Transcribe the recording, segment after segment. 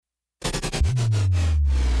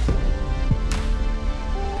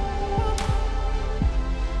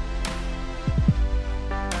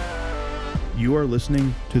You are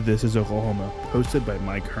listening to This is Oklahoma, hosted by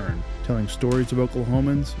Mike Hearn, telling stories of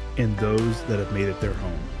Oklahomans and those that have made it their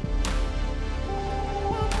home.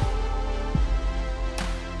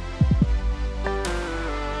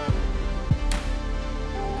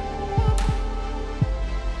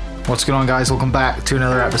 What's going on, guys? Welcome back to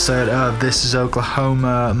another episode of This is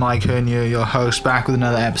Oklahoma. Mike Hearn, your host, back with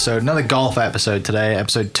another episode, another golf episode today,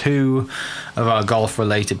 episode 2 of our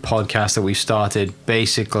golf-related podcast that we've started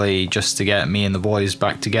basically just to get me and the boys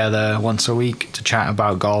back together once a week to chat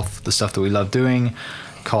about golf, the stuff that we love doing,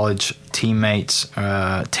 college teammates.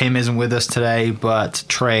 Tim isn't with us today, but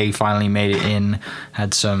Trey finally made it in,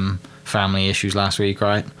 had some family issues last week,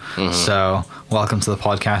 right? Mm-hmm. So welcome to the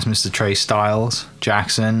podcast, Mr. Trey Styles.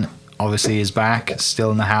 Jackson obviously is back, still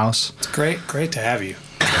in the house. It's great to have you.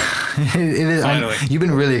 It is. Finally. You've been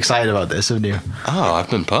really excited about this, haven't you? Oh, I've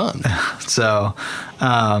been pumped. So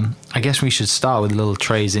I guess we should start with a little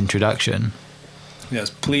Trey's introduction. Yes,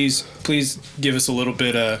 please give us a little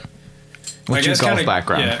bit of what's your golf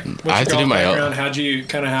background? Yeah, what's your I have to do my own.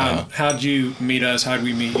 How'd you meet us? How'd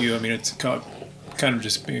we meet you? I mean, it's kind of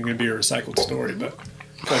just going to be a recycled story, but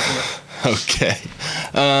go for it. Okay.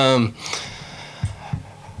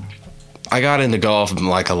 I got into golf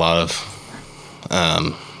like a lot of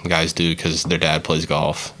guys do because their dad plays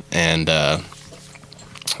golf. And I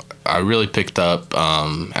really picked up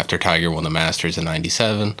after Tiger won the Masters in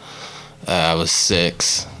 97. I was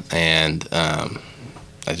 6, and I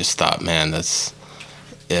just thought, man,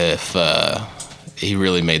 if he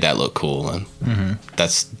really made that look cool, and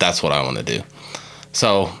that's what I want to do.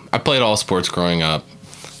 So I played all sports growing up.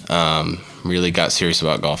 Really got serious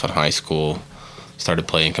about golf in high school. Started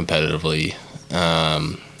playing competitively.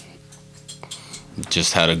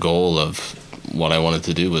 Just had a goal of what I wanted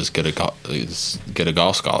to do was get a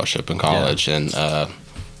golf scholarship in college, and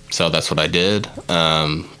so that's what I did.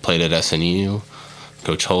 Played at SNU.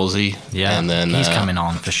 Coach Holsey. Yeah, and then he's coming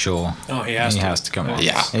on for sure. Oh, he has to come on.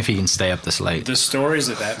 Yeah, if he can stay up this late. The stories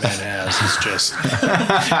that man has is just.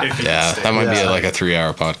 That might be like a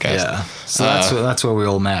 3-hour podcast. Yeah, so that's where we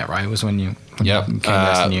all met, right? It was when you came to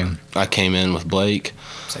SNU. I came in with Blake.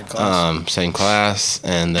 Same class.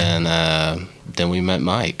 And then we met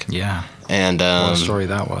Mike. Yeah. And what a story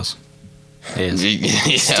that was. Is.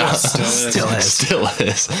 Yeah. Still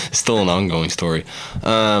is. Still an ongoing story.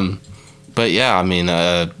 But yeah, I mean,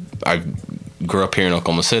 I grew up here in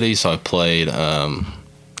Oklahoma City, so I played,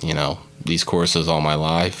 these courses all my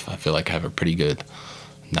life. I feel like I have a pretty good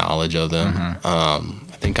knowledge of them.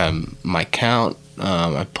 Mm-hmm. I think my count,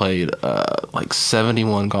 I played like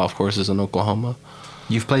 71 golf courses in Oklahoma.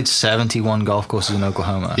 You've played 71 golf courses in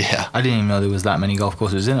Oklahoma? Yeah. I didn't even know there was that many golf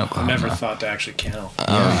courses in Oklahoma. I never thought to actually count.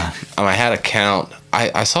 I had a count.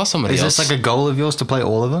 I saw somebody else. Is this like a goal of yours to play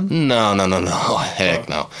all of them? No. Heck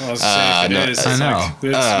no. I know.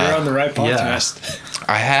 You're on the right podcast.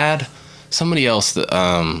 I had somebody else that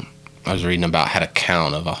I was reading about had a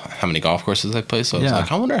count of how many golf courses I played. So I was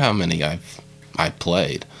like, I wonder how many I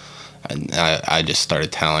played. And I just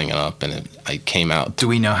started tallying it up, and I came out. Do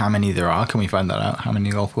we know how many there are? Can we find that out? How many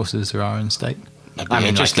golf courses there are in the state? I mean,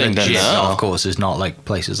 interesting like legit golf courses, not like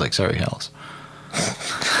places like Surrey Hills.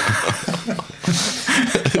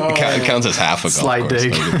 It counts as half a golf Slight course.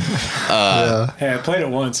 dig. Hey, I played it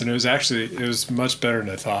once, and it was much better than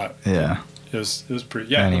I thought. Yeah. It was pretty.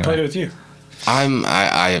 Yeah, anyway. I played it with you.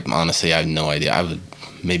 I honestly, I have no idea. I would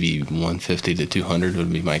maybe 150 to 200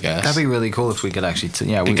 would be my guess. That'd be really cool if we could actually.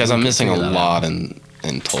 Because I'm missing a lot in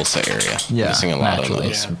Tulsa area. Yeah, missing a lot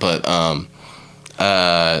naturally. of those. Yeah. But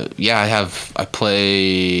I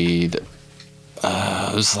played.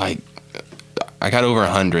 It was like I got over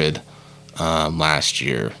 100 last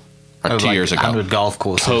year or 2 years ago. 100 golf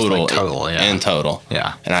courses total, yeah. And total.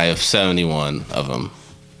 Yeah. And I have 71 of them.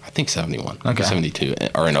 I think 71. Okay. 72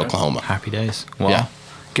 are in Oklahoma. Happy days. Well, yeah.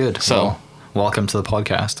 Good. So, welcome to the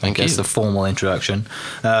podcast. Thank you. I guess the formal introduction.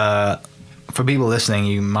 For people listening,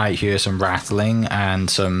 you might hear some rattling and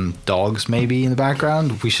some dogs maybe in the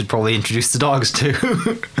background. We should probably introduce the dogs too.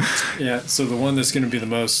 Yeah. So the one that's going to be the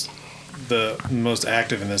most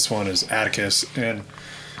active in this one is Atticus, and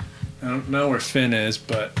I don't know where Finn is,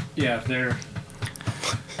 but yeah, they're.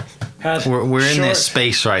 We're in this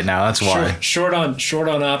space right now. That's why. Short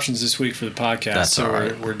on options this week for the podcast. That's so all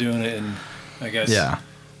right. we're doing it in, I guess. Yeah.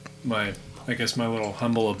 My little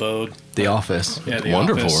humble abode. The office. Yeah, the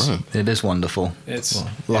wonderful, office. isn't it? It is wonderful. It's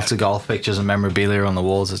lots of golf pictures and memorabilia on the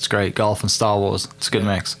walls. It's great. Golf and Star Wars. It's a good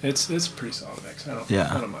mix. It's a pretty solid mix. I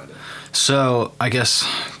don't mind it. So I guess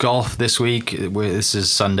golf this week. This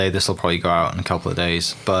is Sunday. This will probably go out in a couple of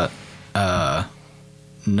days. But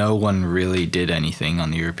no one really did anything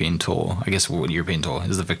on the European tour. I guess what European tour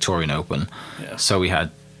is the Victorian Open. Yeah. So we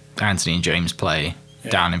had Anthony and James play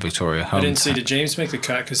down in Victoria. I didn't see. Did James make the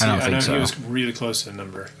cut? Because I know he was really close to the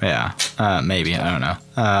number. Yeah, maybe. I don't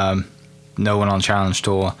know. No one on Challenge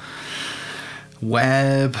Tour.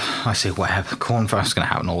 Webb. I say Webb. Corn Ferry's going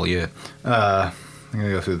to happen all year. I'm going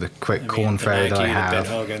to go through the quick Corn Ferry that I have. The Ben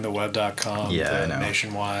Hogan, the Web.com, Yeah, the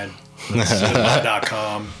Nationwide, the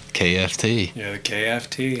Web.com. KFT. Yeah, the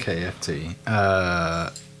KFT. KFT.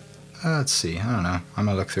 Let's see. I don't know. I'm going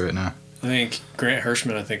to look through it now. I think Grant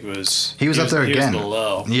Hirschman, He was up there again. He was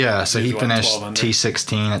below. Yeah, so he finished 12 under.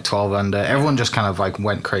 T16 at 12 under. Everyone just kind of like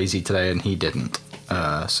went crazy today, and he didn't.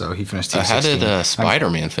 So he finished T16. How did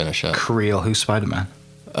Spider-Man finish up? Creel, who's Spider-Man?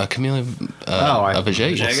 Camilo Vegas.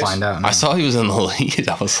 Vegas. We'll find out. I saw he was in the lead.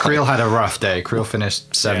 I was Creel had a rough day. Creel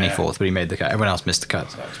finished 74th, but he made the cut. Everyone else missed the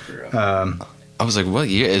cut. I was like, what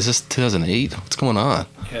year? Is this 2008? What's going on?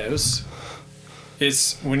 Yeah,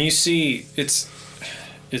 it's when you see, it's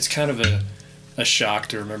kind of a shock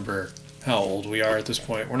to remember how old we are at this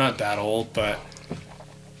point. We're not that old, but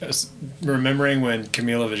remembering when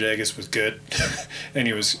Camilo Villegas was good and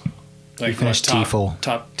he was like he finished top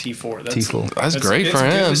T4. That's great for him.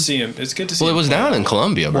 It's good to see him. It's good to see him. Well, it was down in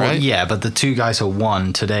Colombia, right? Well, yeah, but the two guys who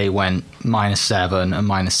won today went -7 and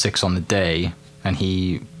 -6 on the day, and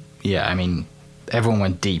everyone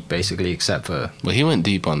went deep basically except for. Well, he went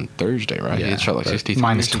deep on Thursday, right? Yeah, He had shot like 63.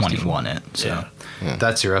 -20 won it. So Yeah.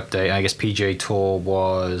 that's your update. I guess PGA Tour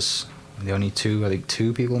was the only two. I think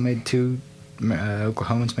two people made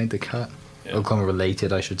Oklahomans made the cut. Yeah. Oklahoma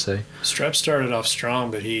related, I should say. Strep started off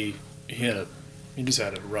strong, but he just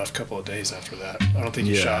had a rough couple of days after that. I don't think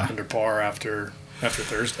he shot under par after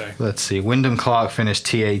Thursday. Let's see. Wyndham Clark finished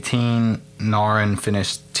T18, Noren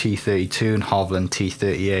finished T32, and Hovland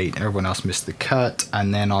T38. Everyone else missed the cut.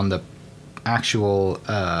 And then on the actual,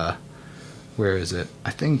 where is it?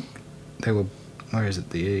 I think they were. Where is it?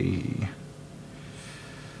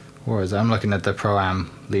 Where is it? I'm looking at the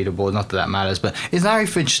Pro-Am leaderboard. Not that that matters, but is Larry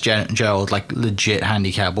Fitzgerald like legit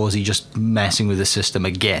handicap, or is he just messing with the system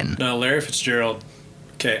again? No, Larry Fitzgerald.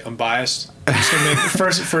 Okay, I'm biased. I'm just gonna make,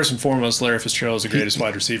 first and foremost, Larry Fitzgerald is the greatest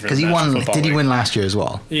wide receiver. Because he won. Did he win last year as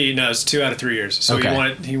well? No, it's 2 out of 3 years. So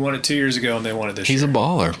Okay. he won it 2 years ago, and they won it this year. He's a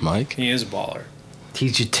baller, Mike. He is a baller.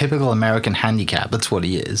 He's your typical American handicap. That's what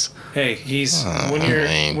he is. Hey, he's when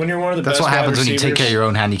you're one of the That's best what happens wide when you take care of receivers- your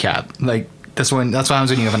own handicap. Like that's what happens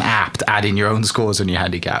when you have an app to add in your own scores on your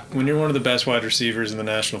handicap. When you're one of the best wide receivers in the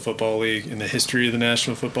National Football League, in the history of the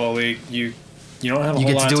National Football League, you don't have a You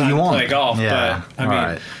whole get to lot do of what time you to want. play golf. Yeah, But I mean,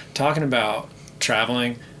 alright. talking about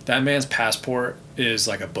traveling, that man's passport is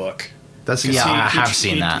like a book. That's 'Cause I have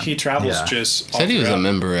seen that. He travels Yeah. just. all Said he was a throughout.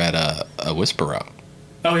 member at a Whisper Rock.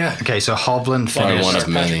 Oh yeah. Okay, so Hovland Probably finished. one of Patrick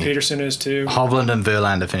many. Peterson is too. Hovland and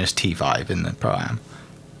Verlander finished T5 in the Pro-Am.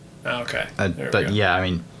 Oh, okay. There we But go. yeah, I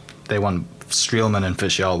mean, they won. Streelman and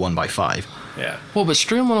Fitzgerald won by 5. Yeah. Well, but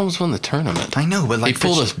Streelman almost won the tournament. I know, but He like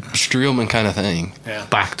pulled a Streelman kind of thing. Yeah.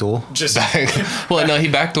 backdoor. Just Well, no, he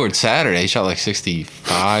backdoored Saturday. He shot like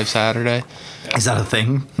 65 Saturday. Is that a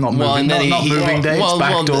thing? Not moving, Well, and then not he moving day. It's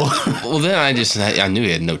backdoor. Well, then I knew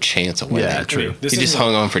he had no chance of winning. Yeah, true. I mean, this He just isn't-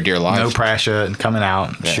 hung on for dear life. No pressure and coming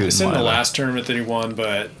out, Yeah. shooting. It's in the whatever. last tournament that he won,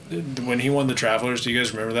 but when he won the Travelers, do you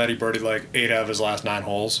guys remember that? He birdied like 8 out of his last 9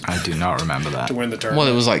 holes I do not remember that. to win the tournament.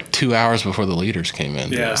 Well, it was like 2 hours before the leaders came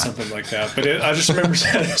in. Yeah, something like that. But I just remember,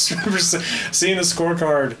 seeing the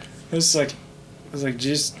scorecard. It was like,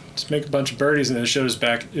 just make a bunch of birdies, and then it shows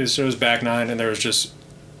back 9, and there was just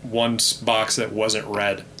one box that wasn't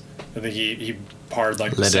red. I think he parred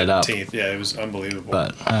like the Lit it up. 17th. Yeah, it was unbelievable.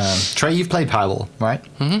 But Trey, you've played Powerball, right?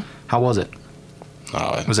 Mm-hmm. How was it?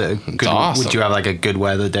 Oh, Was it a it's good? awesome. Would you have like a good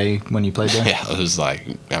weather day when you played there? Yeah, it was like,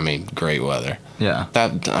 great weather. Yeah.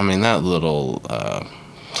 That little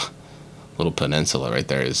peninsula right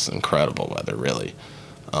there is incredible weather, really.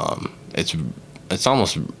 It's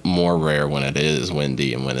almost more rare when it is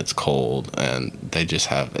windy and when it's cold, and they just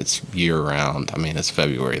have, it's year round. I mean, it's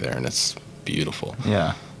February there, and it's beautiful.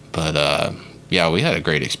 Yeah. But yeah, we had a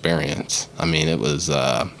great experience. I mean, it was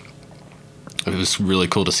really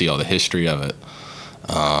cool to see all the history of it.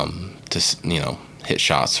 Hit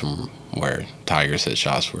shots from where Tigers hit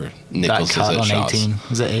shots, where Nichols That has cut hit on shots. 18.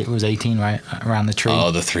 It was 18, right? Around the tree.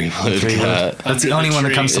 Oh, the three-wood Three cut. wood. That's the only one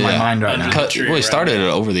that comes to my Yeah. mind right Under now. the Cut, tree well, he around started it. it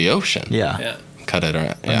over the ocean. Yeah. yeah. Cut it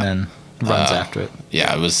around. Yeah. And then runs Uh, after it.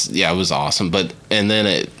 Yeah, it was awesome. And then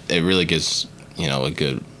it really gives, a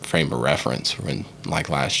good frame of reference when, like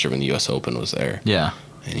last year when the U.S. Open was there. Yeah.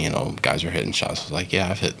 And, guys were hitting shots. I was like, yeah,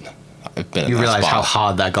 I've hit I've been in You that realize how spot.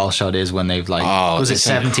 hard that golf shot is when they've like. Oh, was it it's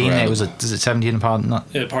 17? incredible. Is it 17 apart? Not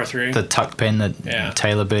Yeah, par 3. the tuck pin that Yeah.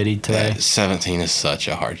 Taylor birdied today. Yeah, 17 is such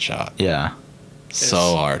a hard shot. Yeah.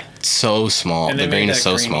 So hard. So small. And The they made green that is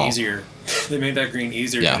so green small. easier. They made that green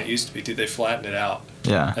easier Yeah. than it used to be. Dude, they flattened it out.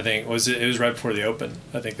 Yeah. I think it was right before the Open.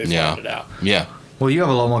 I think they Yeah. flattened it out. Yeah. Well, you have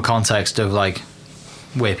a lot more context of like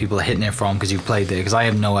where people are hitting it from because you've played there. Because I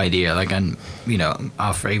have no idea. Like, and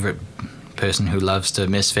our favorite person who loves to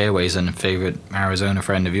miss fairways and favorite Arizona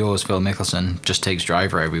friend of yours, Phil Mickelson, just takes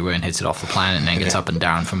driver everywhere and hits it off the planet and then gets up and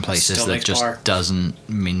down from places Still that makes just par. doesn't.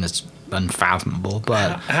 I mean, that's unfathomable.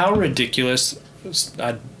 But How ridiculous,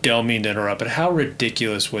 I don't mean to interrupt, but how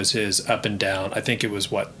ridiculous was his up and down? I think it was,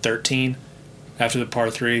 13 after the par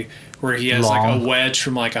 3, where he has like Long. a wedge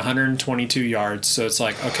from like 122 yards. So it's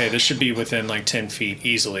like, okay, this should be within like 10 feet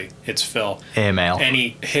easily. It's Phil. airmail. And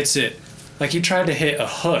he hits it, like he tried to hit a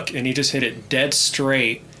hook and he just hit it dead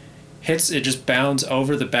straight. Hits it, just bounds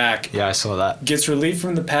over the back. Yeah, I saw that. Gets relief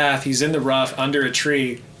from the path. He's in the rough under a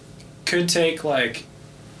tree. Could take like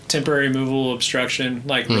temporary movable obstruction,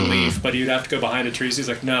 like relief, but he'd have to go behind a tree. So he's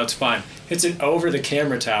like, no, it's fine. Hits it over the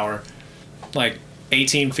camera tower, like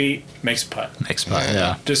 18 feet, makes a putt. Next part.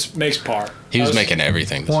 Yeah. Just makes par. He was making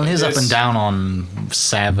everything. Well, and his up It's- and down on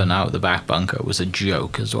 7 out the back bunker was a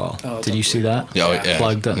joke as well. Oh, it's Did you see that? Oh, Yeah. yeah.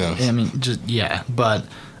 Plugged up. Yeah. I mean, but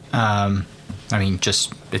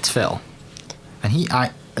it's Phil, and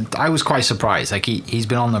I was quite surprised. Like he's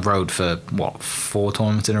been on the road for 4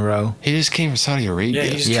 tournaments in a row, He just came from Saudi Arabia. Yeah,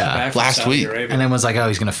 he just Yeah. came back from Last Saudi week. Arabia. and then was like, oh,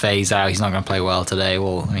 he's gonna phase out. He's not gonna play well today.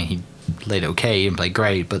 Well, I mean, he played okay, he didn't play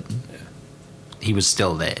great, but he was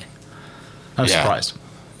still there. I was Yeah. surprised.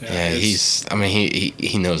 Yeah, it's-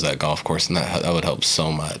 he knows that golf course, and that would help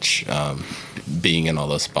so much, being in all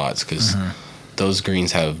those spots, because those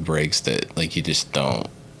greens have breaks that like you just don't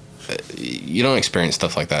experience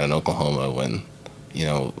stuff like that in Oklahoma when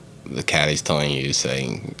the caddy's telling you,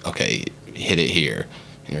 saying, okay, hit it here,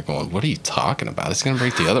 and you're going, what are you talking about? It's gonna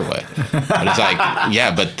break the other way. But it's like, yeah,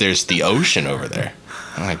 but there's the ocean over there.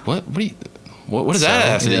 I'm like, what does that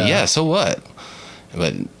have to do? yeah. Yeah, so what?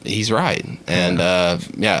 But he's right, and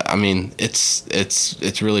I mean, it's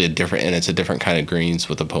really a different kind of greens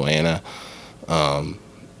with the Poana, and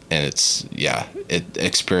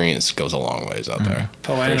experience goes a long ways out there.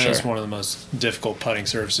 Poana For is sure. one of the most difficult putting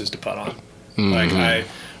surfaces to putt on. Like I've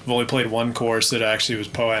only played one course that actually was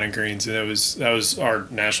Poana greens, and that was our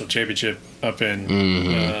national championship up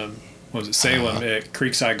in what was it, Salem at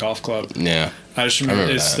Creekside Golf Club. Yeah, I just remember,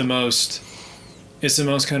 remember it's that. the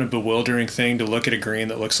most kind of bewildering thing to look at a green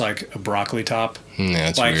that looks like a broccoli top, yeah,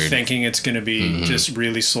 it's like weird. thinking it's going to be just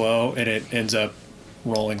really slow, and it ends up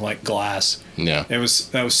rolling like glass. Yeah, That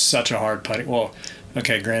was such a hard putting. Well,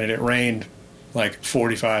 okay, granted, it rained like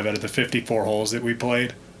 45 out of the 54 holes that we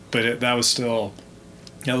played, but that was one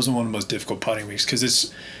of the most difficult putting weeks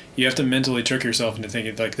because you have to mentally trick yourself into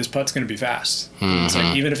thinking like this putt's going to be fast. It's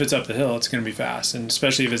like even if it's up the hill, it's going to be fast, and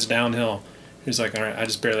especially if it's downhill, it's like, all right, I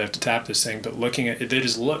just barely have to tap this thing. But looking at it, they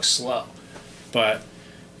just look slow. But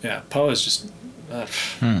yeah, Poa is just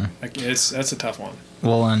like that's a tough one.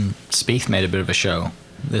 Well, and Spieth made a bit of a show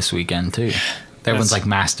this weekend too. Everyone's like,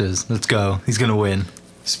 Masters, let's go. He's gonna win.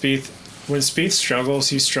 When Spieth struggles,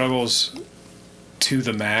 he struggles to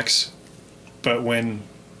the max. But when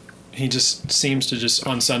he just seems to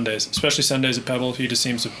on Sundays, especially Sundays at Pebble, he just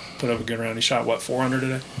seems to put up a good round. He shot 400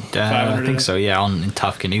 today? 500 I think today? so. Yeah, in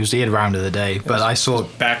Tufkin, he had round of the day. But I saw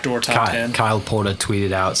Backdoor top 10. Kyle Porter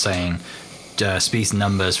tweeted out saying Spieth's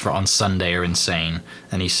numbers for on Sunday are insane,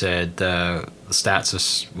 and he said the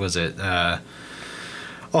stats was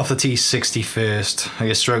off the tee 61st. I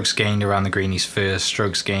guess strokes gained around the green he's first.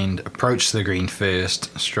 Strokes gained approach to the green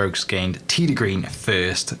first. Strokes gained tee to green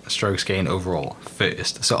first. Strokes gained overall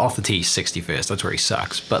first. So off the tee 61st. That's where he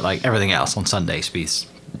sucks. But like everything else on Sunday, Spieth's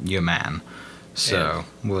your man. So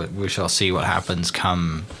we shall see what happens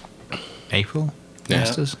come April. Yeah.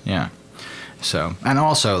 Masters. Yeah. So and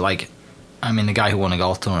also like, I mean, the guy who won a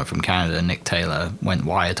golf tournament from Canada, Nick Taylor, went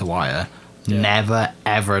wire to wire. Yeah. Never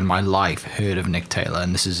ever in my life heard of Nick Taylor,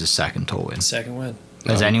 and this is his second tour win. Second win.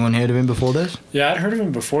 Has anyone heard of him before this? Yeah, I'd heard of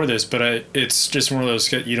him before this, but it's just one of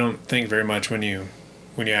those you don't think very much when you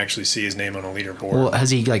actually see his name on a leaderboard. Well, has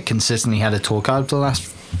he like consistently had a tour card for the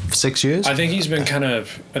last 6 years? I think he's been in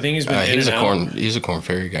he's and out. He's a Corn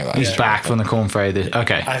Ferry guy. Last He's year. back from the Corn Ferry.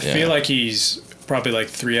 Okay, I feel like he's probably like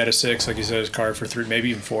 3 out of 6, like he said his card for 3, maybe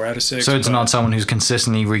even 4 out of 6. so it's but- not someone who's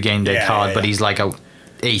consistently regained their Yeah, card, yeah, but yeah. he's like a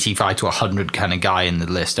 85 to 100 kind of guy in the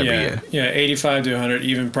list every year. Yeah, 85 to 100,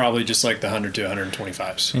 even probably just like the 100 to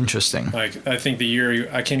 125s. Interesting. Like I think the year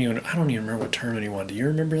I don't even remember what tournament he won. Do you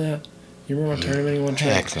remember that? You You remember what tournament he won? Trey?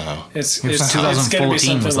 Heck no. It's 2014 gonna be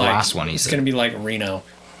something was the like, last one he It's said. going to be like Reno.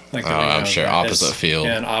 Like the I'm sure opposite field.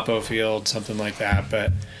 Yeah, an Oppo field, something like that.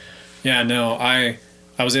 But yeah, no, I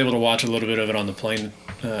was able to watch a little bit of it on the plane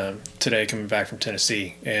today coming back from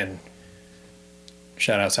Tennessee, and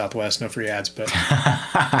shout out Southwest, no free ads, but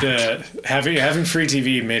having free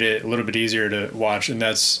TV made it a little bit easier to watch, and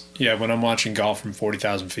that's when I'm watching golf from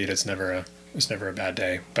 40,000 feet, it's never a bad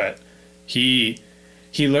day. But he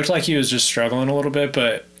looked like he was just struggling a little bit,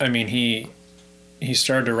 but I mean he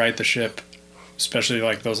started to right the ship. Especially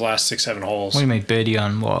like those last 6-7 holes. Well, you made birdie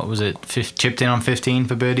on what was it? Chipped in on 15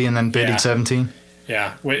 for birdie, and then birdied 17.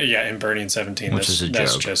 Yeah, and birdie in 17. Which is a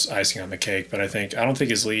that's joke. just icing on the cake. But I don't think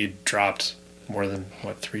his lead dropped more than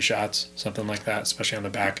 3 shots, something like that, especially on the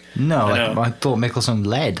back. No, I thought Mickelson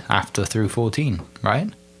led after through 14, right?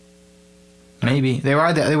 Maybe they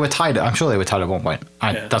were tied. I'm sure they were tied at one point.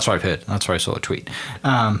 That's what I've heard. That's where I saw a tweet.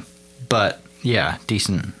 But yeah,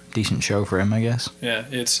 decent show for him, I guess. Yeah,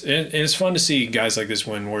 it's fun to see guys like this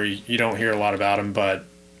win where you don't hear a lot about them, but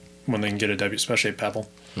when they can get a W, especially at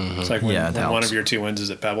Pebble, it's like when one of your 2 wins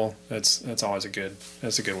is at Pebble. That's always a good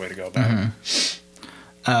way to go about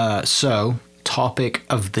it. So topic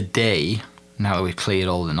of the day. Now that we've cleared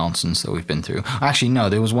all the nonsense that we've been through. Actually, no,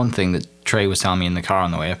 there was one thing that Trey was telling me in the car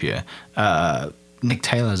on the way up here. Nick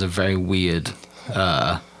Taylor is a very weird.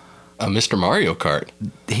 Mr. Mario Kart.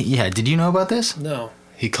 Yeah, did you know about this? No.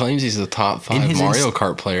 He claims he's the top 5 Mario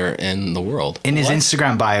Kart player in the world. In his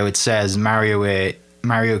Instagram bio, it says Mario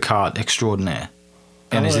Kart extraordinaire.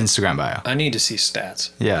 In his Instagram bio. I need to see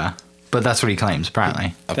stats. Yeah, but that's what he claims,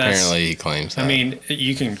 apparently. Apparently, he claims that. I mean,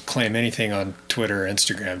 you can claim anything on Twitter or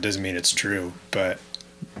Instagram. Doesn't mean it's true, but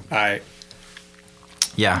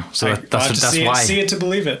Yeah, so that's why. See it to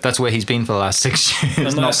believe it. That's where he's been for the last 6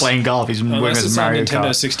 years. Not playing golf. He's been working as Mario Nintendo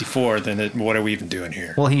Kart. 64, then what are we even doing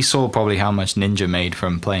here? Well, he saw probably how much Ninja made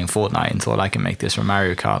from playing Fortnite and thought, I can make this from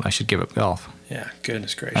Mario Kart. I should give up golf. Yeah,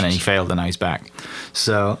 goodness gracious. And then he failed, and now he's back.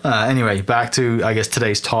 So anyway, back to, I guess,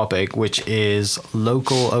 today's topic, which is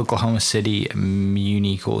local Oklahoma City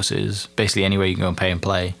muni courses. Basically anywhere you can go and pay and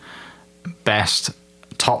play. Best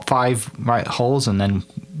top 5 holes and then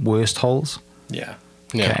worst holes. Yeah.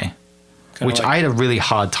 Okay. Which I had a really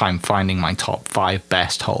hard time finding my top 5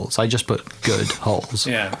 best holes. I just put good holes.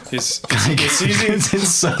 Yeah, it's easy. It's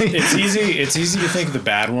insane. It's easy to think of the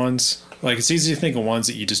bad ones. Like it's easy to think of ones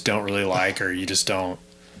that you just don't really like or you just don't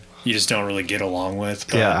really get along with.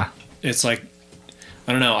 But Yeah. It's like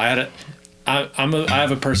I don't know. I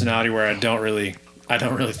have a personality where I don't really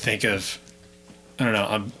think of. I don't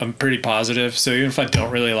know. I'm pretty positive. So even if I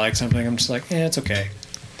don't really like something, I'm just like, it's okay.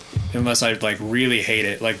 Unless I like really hate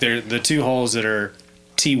it. Like they're the 2 holes that are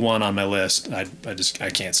T1 on my list. I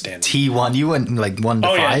can't stand them. T1, you went like 1 to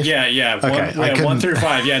 5? Yeah. Okay, 1 through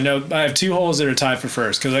 5. Yeah, no, I have 2 holes that are tied for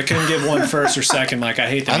first because I couldn't get one first or second. Like I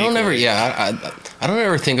hate them. I don't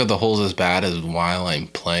ever think of the holes as bad as while I'm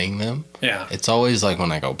playing them. Yeah. It's always like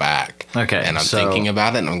when I go back. Okay, And I'm thinking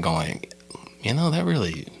about it and I'm going, that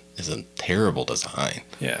really is a terrible design.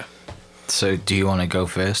 Yeah. So do you want to go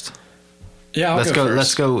first? Yeah, Let's go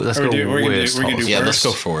worst holes. Yeah, let's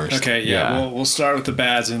go for worst. Okay, yeah. We'll start with the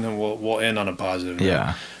bads and then we'll end on a positive note.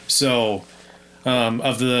 Yeah. So,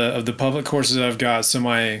 of the public courses I've got, so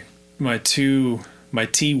my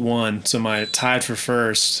T1, so my tied for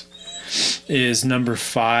first is number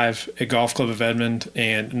 5 at Golf Club of Edmond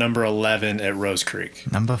and number 11 at Rose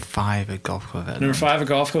Creek. Number 5 at Golf Club of Edmond. Number 5 at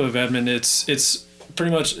Golf Club of Edmond. It's pretty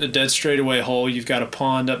much a dead straightaway hole. You've got a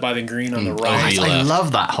pond up by the green on the right. I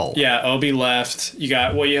love that hole. Yeah, OB left. You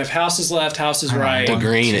have houses left, houses right. The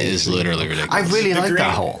green is literally ridiculous. I really like green,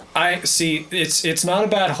 that hole. I see. It's not a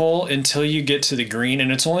bad hole until you get to the green,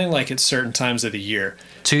 and it's only like at certain times of the year.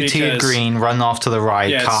 2-tiered green, run off to the right,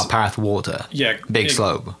 Yeah, cart path, water. Yeah, Big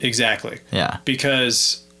slope. Exactly. Yeah.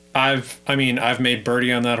 Because I've made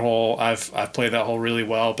birdie on that hole. I've played that hole really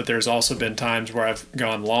well, but there's also been times where I've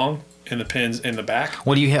gone long in the pins in the back.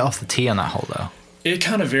 What do you hit off the tee on that hole though? It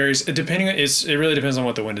kind of varies. It really depends on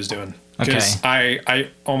what the wind is doing. Because I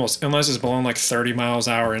almost, unless it's blowing like 30 miles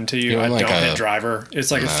an hour into you, I don't hit driver.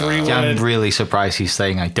 It's like a 3-wood. Yeah, I'm really surprised he's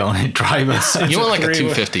saying I don't hit driver. You want like a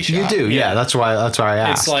 250 shot. You do, yeah. That's why I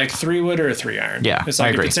asked. It's like 3-wood or a 3-iron. Yeah, it's like I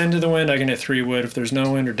agree. if it's into the wind, I can hit 3-wood. If there's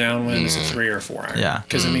no wind or downwind, it's a 3 or 4-iron. Yeah.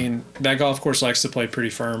 Because that golf course likes to play pretty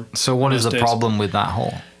firm. So what is the problem with that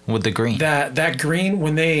hole? With the green? That green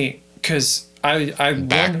because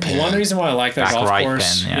one reason why I like that back golf right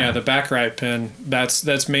course, pin, the back right pin.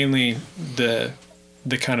 That's mainly the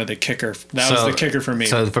kind of the kicker. That was the kicker for me.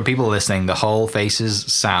 So for people listening, the hole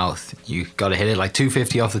faces south. You got to hit it like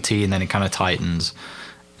 250 off the tee, and then it kind of tightens.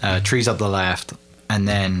 Trees up the left, and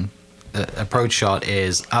then approach shot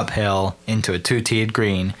is uphill into a 2-tiered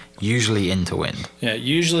green, usually into wind. Yeah,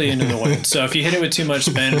 usually into the wind. So if you hit it with too much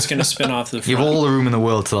spin, it's going to spin off the front. You have all the room in the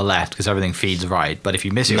world to the left because everything feeds right. But if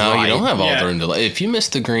you miss it No, right, you don't have all Yeah. the room to left. If you miss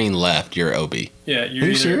the green left, you're OB. Yeah, Are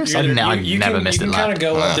you serious? I've never missed it You can kind of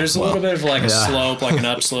go up. There's a little bit of like a Yeah. slope, like an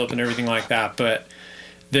upslope and everything like that, but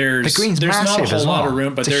there's The green's not a massive whole as lot well. of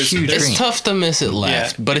room, but It's a there's huge there's- green. It's tough to miss it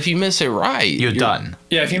left, Yeah. but if you miss it right, you're done.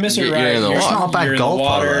 Yeah, if you miss it You're right, in the water. It's not a bad you're in the golf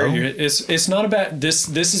water. though. It's not a bad. This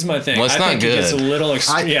is my thing. Well, it's I not think it gets a good. little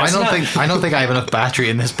extreme. I don't think I have enough battery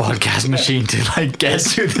in this podcast machine to like get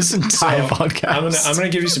through this entire podcast. I'm gonna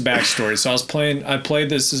give you some backstory. So I played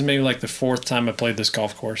this is maybe like the 4th time I played this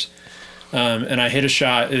golf course, and I hit a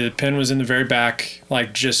shot. The pin was in the very back,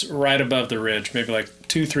 like just right above the ridge, maybe like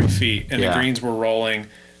 2-3 feet, and Yeah. the greens were rolling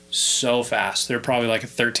so fast. They're probably like a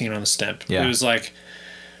 13 on the stimp. Yeah. It was like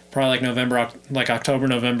probably like October,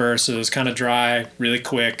 November, so it was kind of dry, really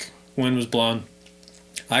quick. Wind was blowing.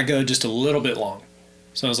 I go just a little bit long,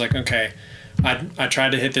 so I was like, okay. I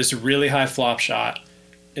tried to hit this really high flop shot.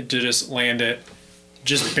 It to just land it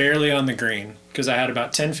just barely on the green because I had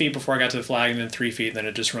about 10 feet before I got to the flag and then 3 feet, and then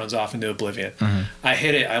it just runs off into oblivion. I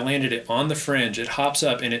hit it. I landed it on the fringe. It hops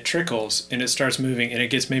up and it trickles and it starts moving and it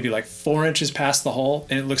gets maybe like 4 inches past the hole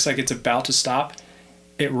and it looks like it's about to stop.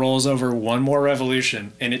 It rolls over one more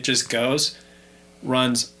revolution and it just goes,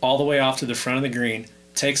 runs all the way off to the front of the green,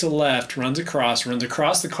 takes a left, runs across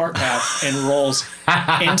the cart path and rolls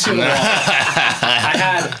into the wall.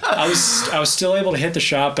 I was still able to hit the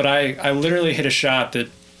shot, but I literally hit a shot that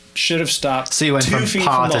should have stopped. So you went 2 from feet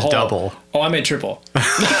par from the to hole. double. Oh, I made triple.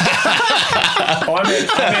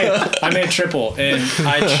 I made triple, and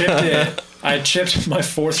I chipped my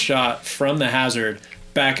 4th shot from the hazard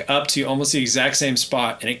back up to almost the exact same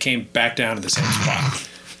spot, and it came back down to the same spot.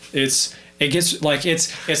 It gets like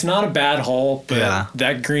it's not a bad hole, but Yeah.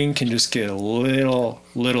 that green can just get a little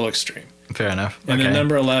extreme. Fair enough. And Okay. then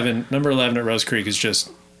number 11 at Rose Creek is just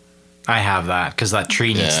I have that because that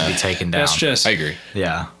tree needs to be taken down. that's just I agree.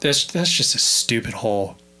 yeah. that's just a stupid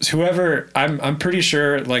hole. Whoever I'm pretty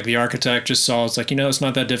sure like the architect just saw it's like it's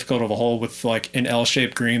not that difficult of a hole with like an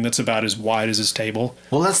L-shaped green that's about as wide as his table.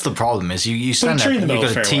 Well, that's the problem. Is you stand a there, tree in the you middle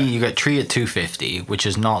got of a the fairway. you got a tree at 250, which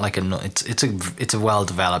is not like it's a well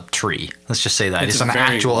developed tree. Let's just say that It's it's a an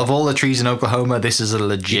very- actual of all the trees in Oklahoma. This is a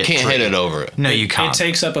legit. You can't tree. hit it over it. No, you It can't.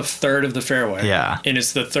 takes up a third of the fairway. Yeah. And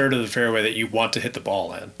it's the third of the fairway that you want to hit the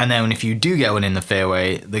ball in. And then if you do get one in the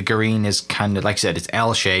fairway, the green is kind of like I said, it's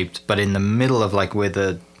L shaped, but in the middle of like where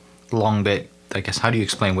the long bit. I guess how do you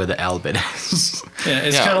explain where the L bit is? Yeah,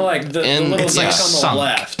 it's Yeah. kind of like the And little it's dike like on the sunk.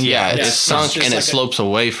 left. Yeah, It's it's sunk just and it like slopes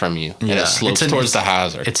away from you, and Yeah. it slopes It's towards the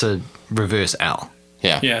hazard. It's a reverse L.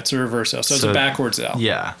 Yeah. Yeah, it's a reverse L. So it's So- a backwards L.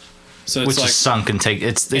 Yeah. So it's Which like is sunk and take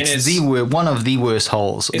it's it's- one of the worst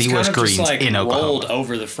holes, it's the kind worst of just greens like in Oklahoma. rolled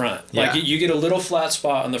over the front. Like Yeah. you get a little flat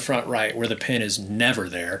spot on the front right where the pin is never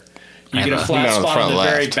there. You Ever. get a flat You mean on the spot on front the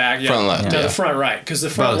very left. back. Yeah, Front left, No, yeah. the front right, because the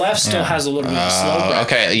front Both, left still yeah. has a little bit of slope. Right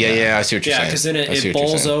Okay. Yeah. I see what you're Yeah, saying. because then I see it what you're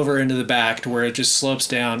bowls saying. over into the back to where it just slopes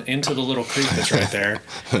down into the little creek that's right there.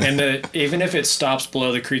 And even if it stops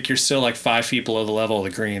below the creek, you're still like 5 feet below the level of the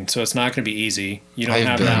green. So it's not going to be easy. You don't I've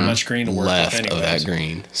have that been much green to work left with of anyways. that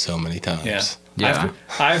green so many times. Yeah. Yeah.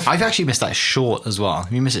 I've I've actually missed that short as well.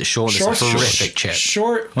 If you miss it short, it's a horrific chip.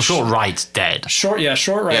 Short, Well, short right's dead. short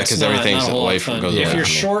right's 'cause not everything's a whole lot away of from- fun. goes If away you're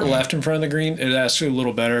from you. short Yeah. left in front of the green, it's actually a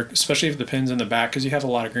little better, especially if the pin's in the back, because you have a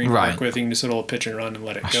lot of green to Right. work with. You can just hit a little pitch and run and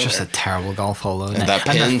let it It's go just there. a terrible golf hole, though, isn't it? that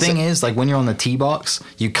And the pin's- thing is, like when you're on the tee box,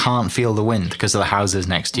 you can't feel the wind because of the houses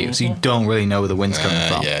next to you, so you don't really know where the wind's coming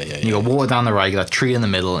from. You got water down the right, you got a tree in the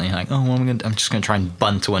middle, and you're like, oh, well, I'm just gonna try and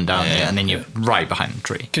bunt one down here, and then you're right behind the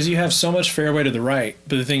tree. Because you have so much fairway to the right,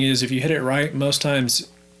 but the thing is, if you hit it right, most times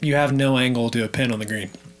you have no angle to a pin on the green.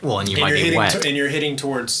 Well, and you And might you're be hitting wet. and you're hitting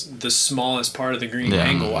towards the smallest part of the green Yeah.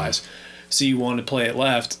 angle wise. So you want to play it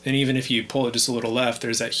left, and even if you pull it just a little left,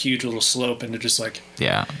 there's that huge little slope into just like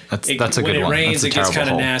Yeah, that's a when good it one. rains, That's a it gets terrible kind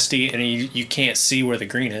of hole. nasty, and you can't see where the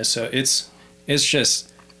green is. So it's just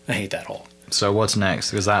I hate that hole. So what's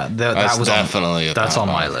next? Because that That's was definitely on, that's top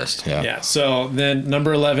on my five. list. Yeah. Yeah. So then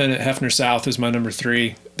number 11 at Hefner South is my number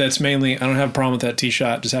 3. That's mainly I don't have a problem with that tee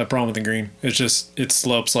shot. Just have a problem with the green. It's just it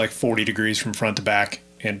slopes like 40 degrees from front to back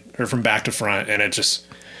or from back to front, and it just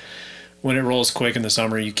when it rolls quick in the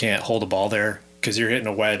summer, you can't hold a ball there because you're hitting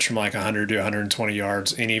a wedge from like 100 to 120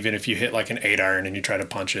 yards, and even if you hit like an 8-iron and you try to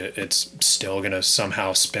punch it, it's still gonna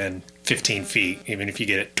somehow spin 15 feet, even if you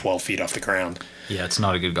get it 12 feet off the ground. Yeah, it's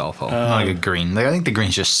not a good golf hole. Not a good green. I think the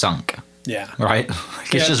green's just sunk. Yeah. Right? Like,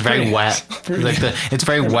 it's Yeah, just very pretty- wet. pretty- Like it's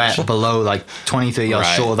very wet below, like 20, 30 yards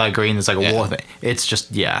Right. short of that green. It's like a Yeah. water thing. It's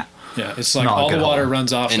just, yeah. Yeah, it's like Not a all the good water hole.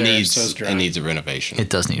 runs off It there. needs so it's dry. it needs a renovation. It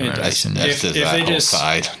does need It does. renovation. That's If that they whole just-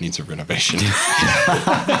 side needs a renovation. Hey,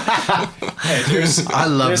 there's- I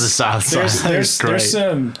love the there's- south side. There's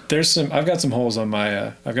Great. there's some. I've got some holes on my.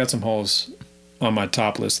 I've got some holes on my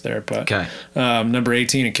top list there. But Okay. number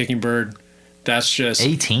 18 at Kicking Bird. That's just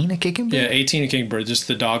 18 a kicking bird? yeah, 18 at Kicking Bird. Just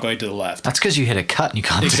the dog leg to the left. That's because you hit a cut and you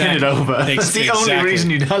can't turn Exactly. it over. That's the only Exactly. reason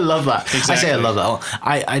you. I love that. I say I Exactly. love that hole.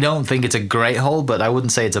 I don't think it's a great hole, but I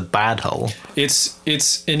wouldn't say it's a bad hole. It's and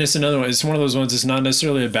it's another one. It's one of those ones. It's not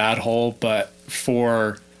necessarily a bad hole, but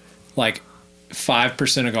for like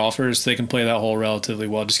 5% of golfers, they can play that hole relatively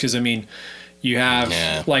well. Just because I mean, you have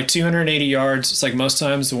Yeah. like 280 yards. It's like most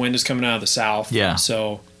times the wind is coming out of the south. Yeah.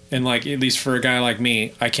 So and like at least for a guy like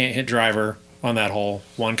me, I can't hit driver on that hole.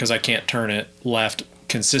 One, because I can't turn it left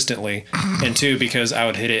consistently, and two, because I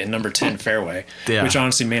would hit it in number 10 fairway, Yeah. which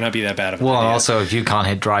honestly may not be that bad of an Well, idea. also, if you can't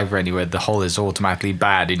hit driver anywhere, the hole is automatically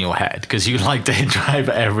bad in your head because you like to hit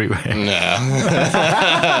driver everywhere. No.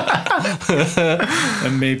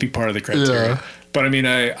 That may be part of the criteria. Yeah. But I mean,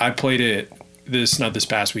 I played it not this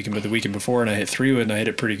past weekend, but the weekend before, and I hit 3-wood and I hit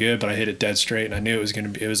it pretty good, but I hit it dead straight, and I knew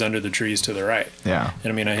it was under the trees to the right. Yeah.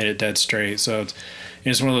 And I mean, I hit it dead straight, so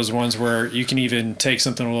it's one of those ones where you can even take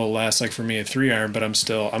something a little less, like for me a 3-iron, but I'm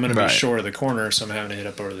going to be Right. short of the corner, so I'm having to hit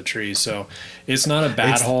up over the trees. So it's not a bad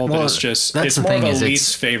It's- hole, but well, it's just that's it's the more of thing a is least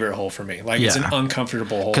it's- favorite hole for me. Like it's an Yeah.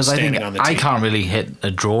 uncomfortable hole Because I standing think on the I tee. can't really hit a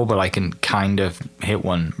draw, but I can kind of hit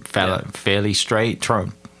one fairly straight.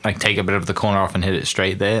 Like take a bit of the corner off and hit it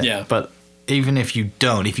straight there. Yeah. But even if you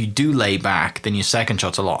do lay back, then your second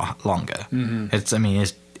shot's a lot longer. Mm-hmm. It's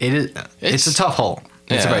a tough hole.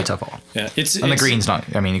 It's a Yeah. very tough hole. Yeah, And the green's not.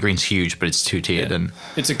 I mean, the green's huge, but it's 2-tiered, and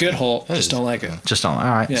It's a good hole. Just don't like it. just don't. All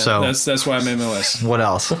right. Yeah, so that's why I made my list. what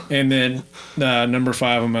else? And then number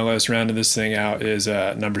 5 on my list, rounding this thing out, is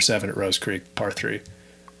number 7 at Rose Creek, par 3.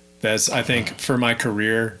 That's, I think, for my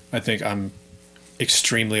career, I think I'm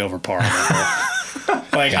extremely over par on that hole.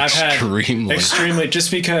 Like I've had extremely,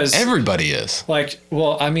 just because Everybody is. like,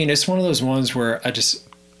 well, I mean, it's one of those ones where I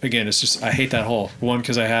hate that hole. One,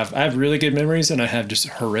 because I have really good memories, and I have just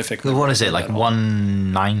horrific. What memories is it of like? that hole.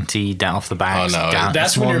 190 down off the back. Oh, no, down.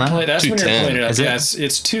 That's It's when more you're than that? playing. That's when you're 210. playing it up. Is it? Yeah,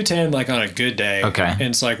 it's 210 like on a good day. Okay. And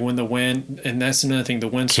it's like when the wind, and that's another thing. The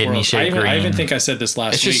wind Kidney swirls. shaped I even green. think I said this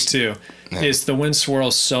last It's week just- too. Yeah. Is the wind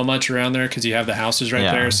swirls so much around there because you have the houses right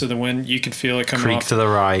Yeah. there. So the wind, you can feel it coming Creek off to the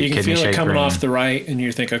right, You can kidney feel it shaped coming green. off the right, and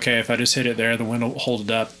you think, okay, if I just hit it there, the wind will hold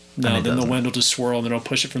it up. No, And it then the doesn't. wind will just swirl, and then it'll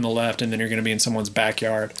push it from the left, and then you're going to be in someone's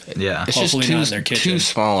backyard. Yeah. It's Hopefully just not in their kitchen. too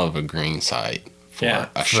small of a green site for Yeah.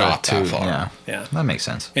 a shot that far. Yeah. Yeah. That makes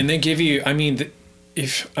sense. And they give you, I mean,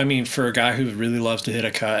 for a guy who really loves to hit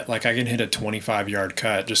a cut, like I can hit a 25-yard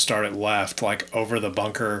cut, just start it left, like over the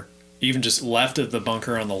bunker, even just left of the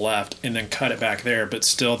bunker on the left, and then cut it back there. But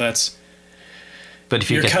still, But if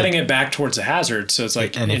you you're get cutting it back towards the hazard. So it's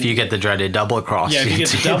like, and if you get the dreaded double cross, yeah, if you get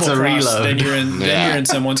the double it's a cross, reload. then you're in Yeah.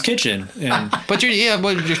 someone's kitchen, and But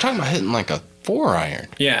you're talking about hitting like a 4-iron.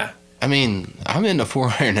 yeah. I mean, I'm in a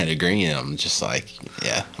 4-iron at a green, and I'm just like,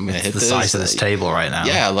 yeah, I'm gonna hit the this. size of this table right now.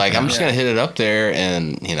 Yeah, like I'm just Yeah. gonna hit it up there,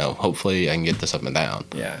 and hopefully I can get this up and down.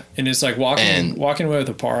 Yeah, and it's like walking And away with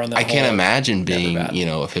a par on that. I can't hole. imagine Never being, bad.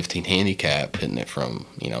 a 15 handicap hitting it from,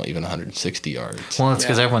 even 160 yards. Well, it's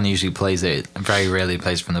because Yeah. everyone usually plays it. Very rarely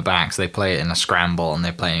plays from the back, so they play it in a scramble and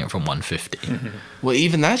they're playing it from 150. Well,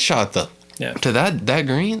 even that shot, Yeah. to that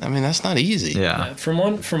green, I mean, that's not easy. Yeah. Yeah, from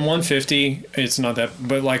 150, it's not that.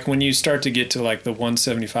 But like when you start to get to like the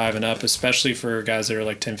 175 and up, especially for guys that are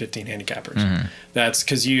like 10, 15 handicappers, Mm-hmm. that's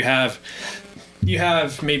because you have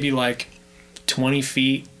maybe like 20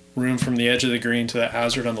 feet room from the edge of the green to the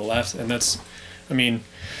hazard on the left, and that's, I mean,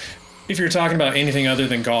 if you're talking about anything other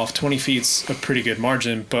than golf, 20 feet's a pretty good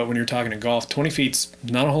margin. But when you're talking to golf, 20 feet's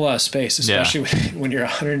not a whole lot of space, especially when you're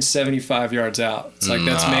 175 yards out. It's like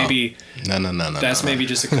that's No. maybe. No. That's maybe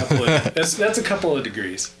just a couple of that's a couple of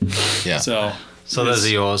degrees. Yeah. So those are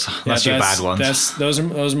yours. That's your bad ones. Those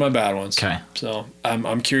are my bad ones. Okay. So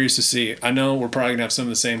I'm curious to see. I know we're probably gonna have some of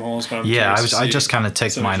the same holes, but I'm Yeah, curious to I see just kind of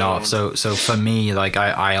ticked some of mine the off. other ones. So for me, like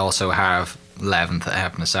I also have 11th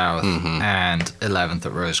at Hefner South and 11th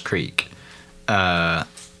at Rose Creek.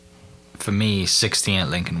 For me, 16 at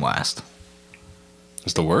Lincoln West.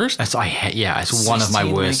 It's the worst. It's one of my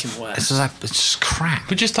 16 worst. Lincoln West. It's just crap.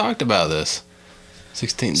 We just talked about this.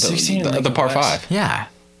 16 16 the Lincoln par West. 5. Yeah,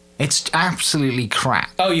 it's absolutely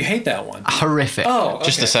crap. Oh, you hate that one? Horrific. Oh, okay.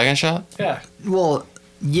 Just the second shot? Yeah. Well,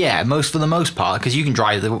 yeah, for the most part, because you can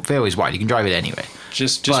drive the fairway's wide. You can drive it anyway.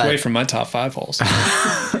 Just But- wait for my top 5 holes.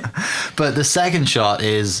 But the second shot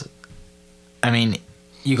is, I mean,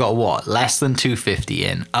 you got what? Less than 250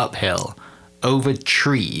 in, uphill, over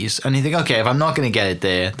trees, and you think, okay, if I'm not going to get it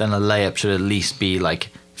there, then a layup should at least be like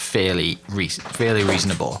fairly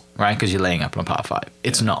reasonable, right? Because you're laying up on a par 5.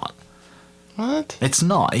 It's not. What? It's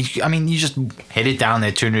not. I mean, you just hit it down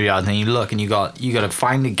there 200 yards, and you look, and you got to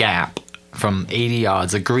find the gap from 80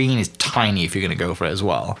 yards. The green is tiny if you're going to go for it as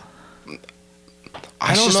well.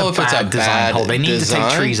 I don't know if it's a bad hole. They need design. to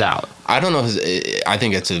take trees out. I don't know. I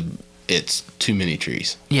think it's too many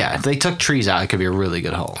trees. Yeah, if they took trees out, it could be a really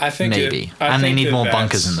good hole. I think maybe, I and they think need that more that's-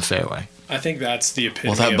 bunkers in the fairway. I think that's the epitome.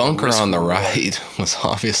 Well, that of a bunker risk on the reward. right was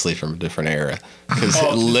obviously from a different era because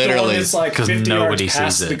Oh, literally. it's like 'Cause 50 nobody yards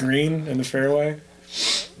past sees the it. green in the fairway.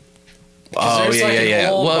 Oh there's yeah, like yeah, an yeah.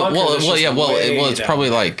 old bunker Well, that's just yeah. way Well, it's down probably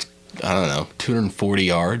there. like I don't know, 240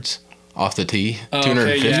 yards off the tee, Oh,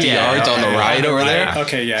 250 yeah. yards on the okay, right over there.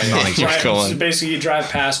 Okay, yeah. Nice. Right, Keep going. so basically, you drive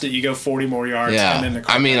past it, you go 40 more yards, and then Yeah, the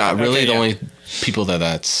car I mean, back. really, Okay, the yeah. only people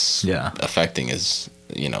that's Yeah. affecting is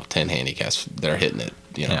 10 handicaps. They're hitting it,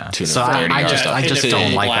 Yeah. 230 So I yards. just Hit it don't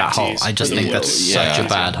for like black that hole. tees, I just for the think that's wheels. such Yeah. a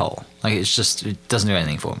bad hole. Like it doesn't do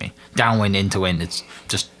anything for me. Downwind, into wind, it's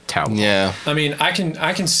just terrible. Yeah, I mean, I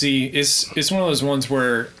can see it's one of those ones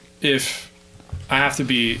where if I have to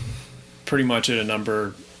be pretty much at a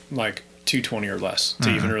number like 220 or less to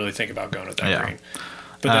even really think about going at that Yeah. green.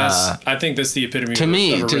 But I think that's the epitome to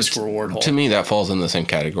me, of a risk reward hole. to me, that falls in the same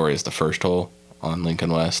category as the first hole on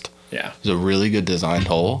Lincoln West. Yeah. It's a really good designed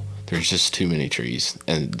hole. There's just too many trees,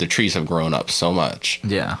 and the trees have grown up so much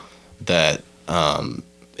Yeah. that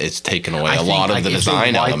it's taken away I a think, lot of like, the if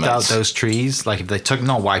design they wiped elements. out those trees, like if they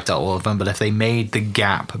not wiped out all of them, but if they made the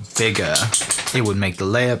gap bigger, it would make the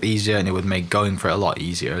layup easier and it would make going for it a lot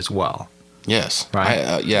easier as well. Yes,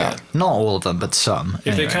 Right. Yeah. Not all of them, but some. If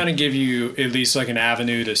anyway. they kind of give you at least like an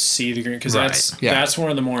avenue to see the green, because Right. Yeah. that's one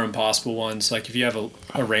of the more impossible ones. Like if you have a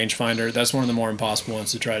rangefinder, that's one of the more impossible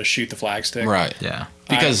ones to try to shoot the flagstick. Right. Yeah.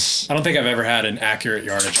 Because I don't think I've ever had an accurate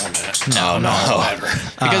yardage on that. no.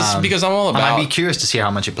 Ever. because I'm all And I'd about be curious to see how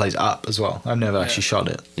much it plays up as well. I've never actually shot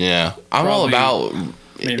it. yeah. I'm all Probably about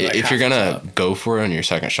maybe like if you're half the gonna top. go for it on your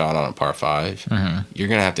second shot on a par 5, you're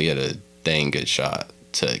gonna have to get a dang good shot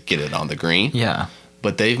to get it on the green. Yeah.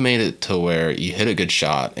 But they've made it to where you hit a good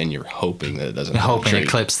shot and you're hoping that it doesn't hit a Hoping tree. it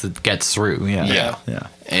clips that gets through. Yeah. Yeah. Yeah.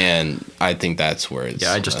 And I think that's where it's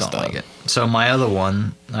Yeah, I just messed don't like up. it. So my other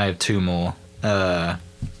one, I have two more.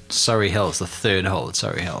 Surrey Hills, the third hole at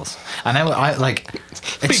Surrey Hills. And I like,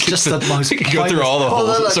 it's just the most. we could go through all the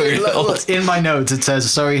holes at Surrey Hills. In my notes, it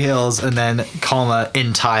says Surrey Hills and then comma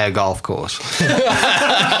entire golf course.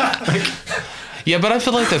 Yeah, but I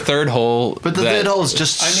feel like the third hole. But the third hole is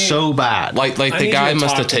just I mean, so bad. like I the need guy you to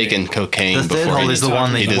must have talk to me. taken cocaine The third before hole he, is the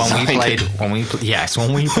one that he when we designed played. it.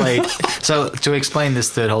 When we played. So to explain this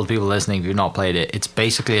third hole to people listening, if you've not played it, it's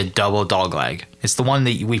basically a double dog leg. It's the one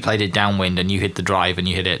that we played it downwind, and you hit the drive, and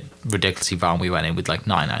you hit it ridiculously far, and we went in with like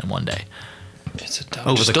 9-9 one day. It's a dumb.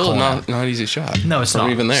 Over the Still corner. not easy shot. No, it's Or not.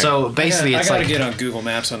 even there. So basically, I it's gotta like get on Google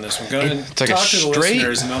Maps on this one. Go ahead and It's like a talk to the straight-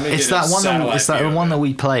 listeners, and let me it's get that a one. satellite It's that view of one it. that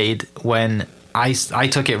we played when I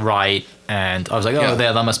took it right, and I was like, oh,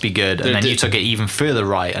 Yeah. that must be good. And There then you did- took it even further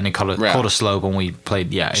right, and it caught Yeah. a slope when we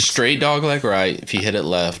played. Yeah, it's, Straight dog leg right. If you hit it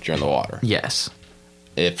left, you're in the water. yes,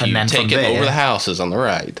 If And you then take from it there- over the houses on the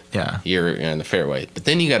right, yeah. you're in the fairway. But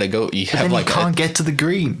then you got to go. You But have then like you can't get to the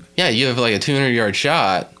green. you have like a 200-yard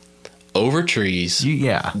shot over trees.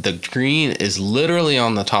 Yeah. The green is literally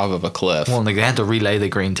on the top of a cliff. Well, they had to relay the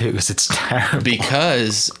green too, because it's terrible.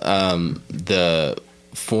 Because the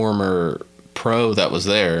former pro that was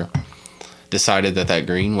there decided that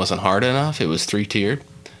green wasn't hard enough. It was 3-tiered.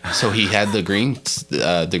 So he had the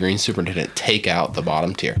green superintendent take out the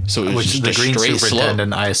bottom tier. So it was Which just the a green straight slope.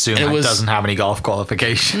 superintendent, I assume, And it was- doesn't have any golf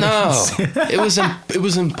qualifications. No, it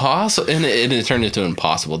was impossible, and it turned into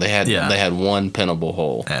impossible. They had Yeah. one pinnable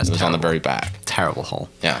hole. Yeah, it it's was on the terrible. very back. Terrible hole.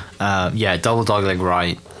 Yeah, Yeah, double dogleg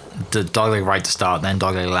right, the dogleg right to start, then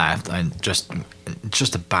dogleg left, and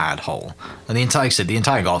just a bad hole. And the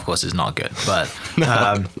entire golf course is not good, but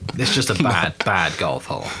it's just a bad golf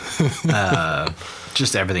hole.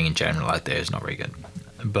 Just everything in general out there is not very good.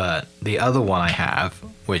 But the other one I have,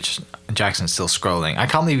 which Jackson's still scrolling, I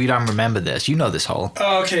can't believe you don't remember this. You know this hole.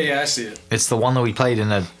 Oh, okay, yeah, I see it. It's the one that we played in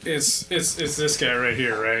a. It's this guy right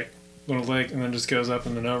here, right? Little lake, and then just goes up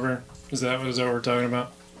and then over. Is that what we're talking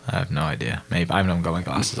about? I have no idea. Maybe I haven't got my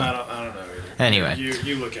glasses on. I don't know either. Anyway.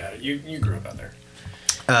 you look at it. You grew up out there.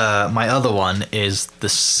 My other one is the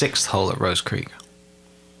 6th hole at Rose Creek.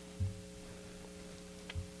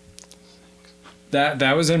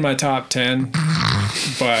 That was in my top 10,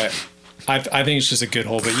 but I think it's just a good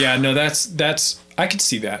hole. But yeah, no, that's I could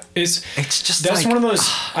see that. It's just that's like, one of those.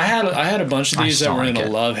 I had a bunch of I these just that were don't in like a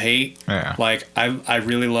it. love-hate. Yeah. Like I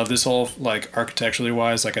really love this hole, like architecturally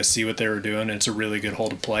wise. Like I see what they were doing. And it's a really good hole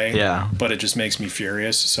to play. Yeah. But it just makes me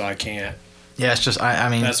furious, so I can't. Yeah, it's just I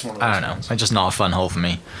mean That's one of I those don't know. ones. It's just not a fun hole for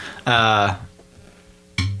me.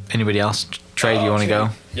 Anybody else? Trey, you want to go?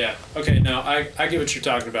 Yeah. Okay. No, I get what you're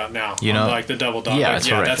talking about now. You know- like the double dog. Yeah, Like, it's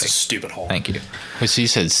that's horrific. a stupid hole. Thank you. Wait, so you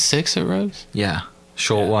said 6 at Rose? Yeah.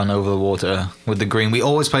 Short one over the water with the green. We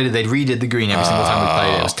always played it. They redid the green every single time we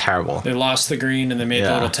played it. It was terrible. They lost the green and they made Yeah.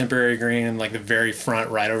 the little temporary green in like the very front,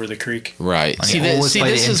 right over the creek. Right. And you always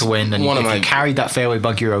played it into wind, and one if of my you carried that fairway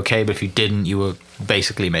bunker, you're okay. But if you didn't, you were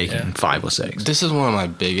basically making Yeah. 5 or 6. This is one of my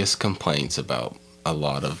biggest complaints about a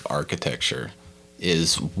lot of architecture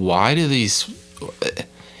is why do these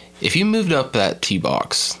if you moved up that tee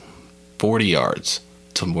box 40 yards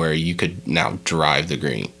to where you could now drive the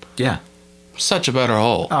green, Yeah. such a better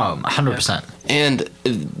hole. Oh, 100%. And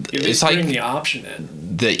It's it's like bring the option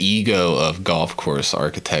in. the ego of golf course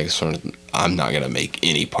architects. Sort of, I'm not going to make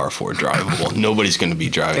any par 4 drivable. Nobody's going to be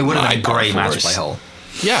driving It would have my been a par great match 4s. play hole.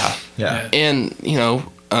 Yeah. Yeah. And,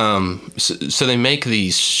 so they make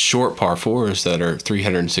these short par 4s that are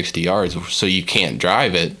 360 yards, so you can't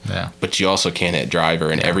drive it, Yeah. but you also can't hit driver,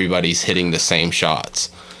 and everybody's hitting the same shots.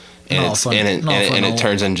 And Not it's fun- and it, not and, fun and hole. it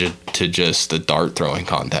turns into just a dart throwing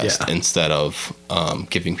contest Yeah. instead of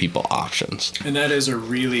giving people options. And that is a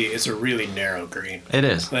really narrow green. It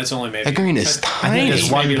is. That's only maybe That green is I think tiny. there's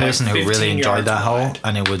one maybe like person who 15 really enjoyed yards that hole, wide.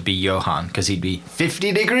 and it would be Johan, because he'd be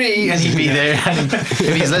 50 degree, and he'd be there. And if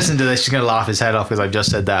he's listening to this, he's going to laugh his head off because I just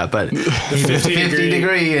said that. But 50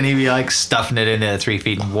 degree, and he'd be like stuffing it in there 3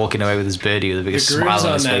 feet and walking away with his birdie with the The biggest grooves smile on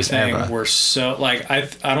on his that face thing ever. were so like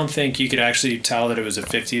I don't think you could actually tell that it was a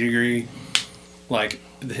 50 degree, like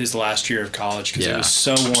his last year of college because Yeah. it was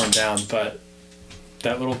so worn down. But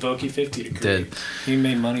that little Vokey 50 degree, Did. he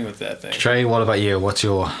made money with that thing. Trey, what about you? What's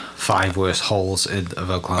your 5 worst holes of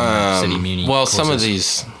Oklahoma City Muni? Well, some of courses?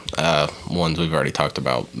 these ones we've already talked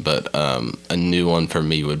about, but a new one for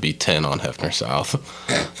me would be 10 on Hefner South.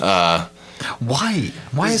 Why?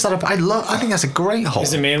 Why is that? I think that's a great hole.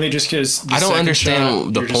 Is it mainly just because I don't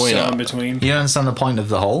understand the point of of- in between? You don't understand the point of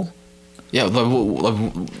the hole? Yeah,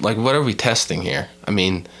 like what are we testing here? I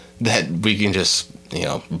mean, that we can just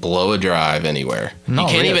blow a drive anywhere. Not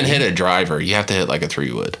you can't even really. hit a driver. You have to hit like a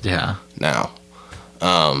 3-wood Yeah. now.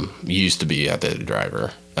 Used to be you had to hit a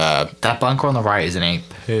driver. That bunker on the right is in a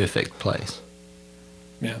perfect place.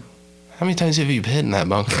 Yeah. How many times have you hit in that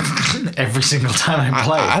bunker? Every single time I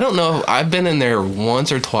play. I don't know. I've been in there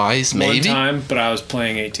once or twice, maybe. One time, but I was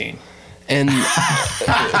playing 18. And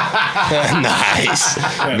nice,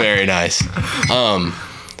 very nice.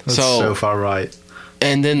 That's so so far right.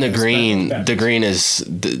 and then the Yes, green, that- the green is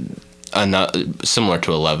similar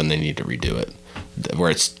to 11. They need to redo it,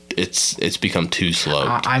 where it's become too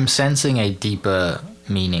sloped. I'm sensing a deeper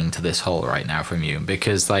meaning to this hole right now from you,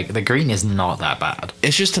 because like the green is not that bad.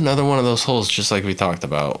 It's just another one of those holes, just like we talked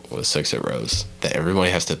about with 6 at Rose, that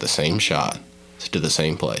everybody has to hit the same shot to the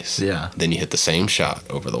same place. Yeah. Then you hit the same shot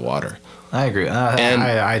over the water. I agree. And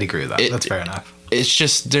I'd agree with that. it- That's fair enough. It's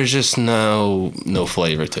just there's just no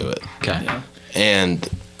flavor to it, Okay. Yeah. and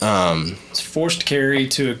It's forced carry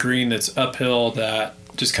to a green that's uphill that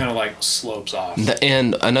just kind of like slopes off.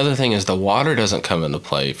 and another thing is the water doesn't come into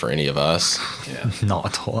play for any of us. Yeah. Not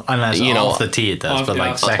at all. Unless You know, off the tee it does, off but the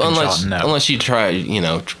like outside. second shot, no. Unless you try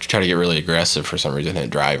to get really aggressive for some reason, hit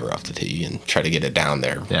driver off the tee and try to get it down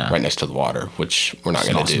there Yeah. right next to the water, which we're not It's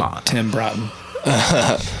going not to do. smart. Tim Broughton.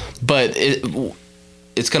 But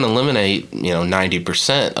it's going to eliminate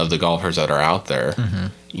 90% of the golfers that are out there. Mm-hmm.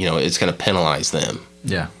 It's going to penalize them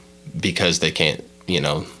Yeah. because they can't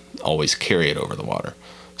always carry it over the water.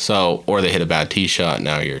 So, or they hit a bad tee shot.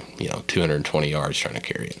 Now you're 220 yards trying to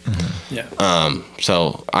carry it. Yeah.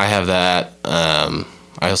 So I have that.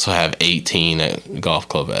 I also have 18 at Golf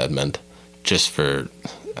Club Edmond, just for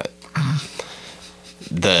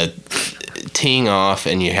the teeing off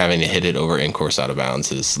and you having to hit it over in course out of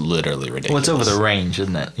bounds is literally ridiculous. Well, it's over the range,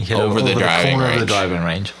 isn't it? You hit Over the driving corner of the range. driving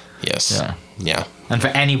range. Yes. Yeah. Yeah. And for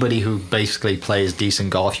anybody who basically plays decent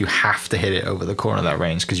golf, you have to hit it over the corner of that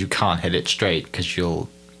range, because you can't hit it straight, because if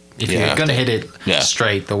Yeah. you're going to hit it Yeah.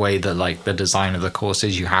 straight the way that like the design of the course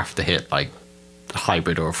is, you have to hit like a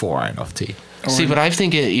hybrid or a 4-iron off tee. See, but I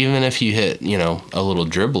think even if you hit, a little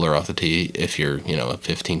dribbler off the tee, if you're, a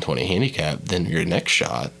 15, 20 handicap, then your next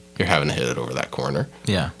shot, you're having to hit it over that corner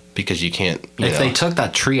Yeah. because you can't, If they took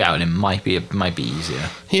that tree out, it might be easier.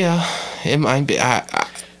 Yeah, it might be.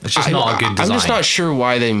 It's just not a good design. I'm just not sure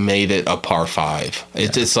why they made it a par 5.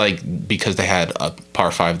 It's like because they had a par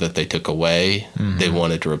 5 that they took away. They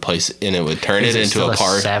wanted to replace it, and it would turn it into a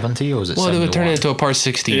par 70, or is it? Well, 71? it would turn it into a par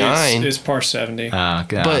 69. It's par 70. Yeah,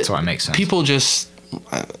 but that's why it makes sense. People just,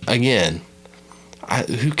 again,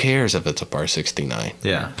 who cares if it's a par 69?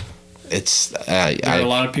 Yeah. It's There are a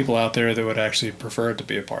lot of people out there that would actually prefer it to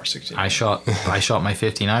be a par 69. I shot my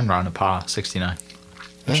 59 round a par 69.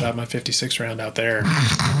 I shot my 56 round out there.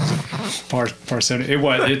 par 70.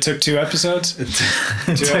 It took 2 episodes? It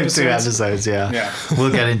took 2 episodes, yeah. Yeah.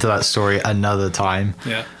 We'll get into that story another time.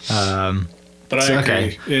 Yeah. But So, I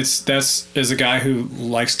agree. okay. That's as a guy who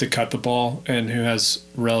likes to cut the ball and who has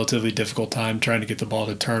relatively difficult time trying to get the ball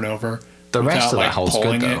to turn over. The rest without, of that hole's good,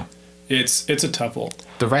 pulling though. It's a tough hole.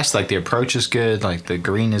 The rest, like the approach is good, like the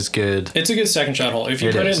green is good. It's a good second shot hole. If you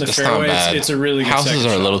It put is. it in the It's not fairway, bad. it's a really good Houses second are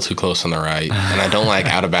a shot. little too close on the right, and I don't like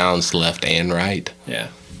out of bounds left and right. Yeah.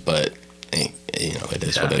 But it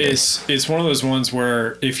is what it is. It's one of those ones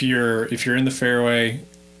where if you're in the fairway,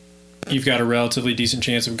 you've got a relatively decent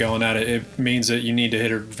chance of going at it. It means that you need to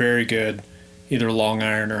hit a very good, either a long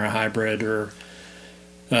iron or a hybrid, or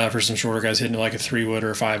for some shorter guys hitting like a 3-wood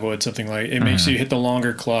or a 5-wood, something like. It makes you hit the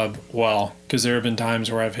longer club well, because there have been times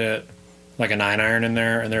where I've hit like a 9-iron in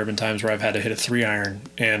there, and there have been times where I've had to hit a 3-iron,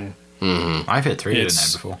 and I've hit 3 in there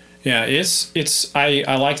It's- before. yeah,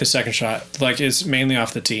 I like the second shot. Like, it's mainly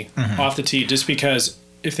off the tee. Off the tee, just because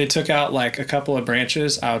if they took out like a couple of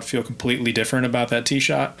branches, I would feel completely different about that tee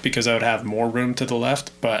shot because I would have more room to the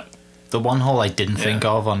left. But The one hole I didn't think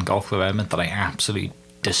of on Golf Club Edmund that I absolutely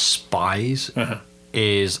despise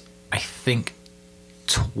is, I think,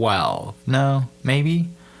 12. No, maybe?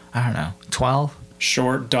 I don't know. 12?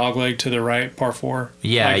 short dogleg to the right, par 4.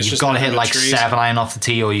 Yeah, Like, it's you've just got to nothing hit but like trees. 7-iron off the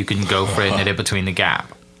tee, or you can go for it and hit it between the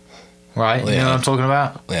gap. Right? You know what I'm talking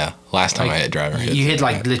about? Yeah, last time Like, I hit driver hit. You hit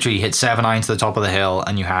like literally hit 7-iron to the top of the hill,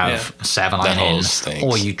 and you have 7-iron That hole in, stinks.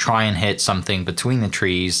 or you try and hit something between the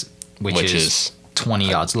trees, which is 20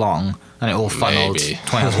 yards long, and it all funnels Maybe.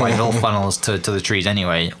 20 yards wide. It all funnels to the trees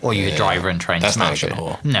anyway, or you hit driver and try and That's not smash a good it.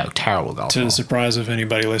 hole. No, terrible golf. To hole. the surprise of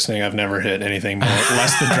anybody listening, I've never hit anything more,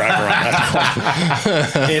 less than driver on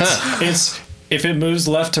that hole. It's if it moves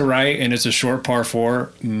left to right and it's a short par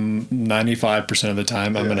 4, 95% of the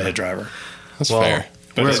time I'm going to hit driver. That's Well, fair.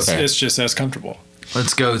 But That's fair. it's just as comfortable.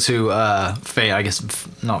 Let's go to I guess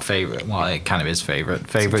not favorite. Well, it kind of is favorite.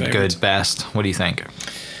 Favorite, favorites. good, best. What do you think?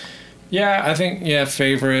 Yeah, I think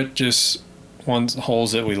favorite, just ones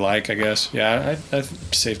holes that we like, I guess. Yeah, I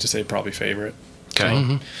safe to say probably favorite.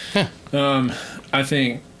 Okay. I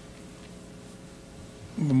think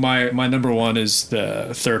my number one is the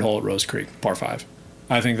third hole at Rose Creek, par 5.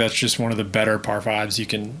 I think that's just one of the better par 5s you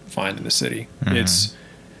can find in the city.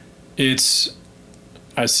 It's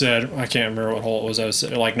I said, I can't remember what hole it was. I was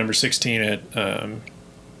like number 16 at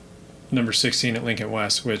Lincoln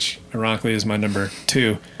West, which ironically is my number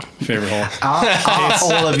 2 favorite hole. Are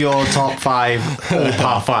all of your top 5 all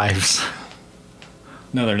par 5s?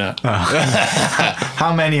 No, they're not.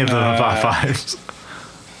 How many of them are par 5s?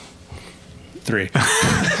 3.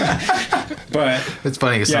 But It's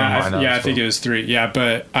funny because some of mine are I as think well. it was 3. Yeah,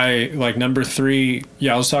 but I like number 3.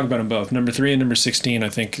 Yeah, let's talk about them both. Number 3 and number 16, I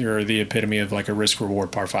think, are the epitome of like a risk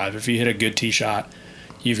reward par 5. If you hit a good tee shot,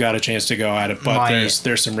 you've got a chance to go at it. But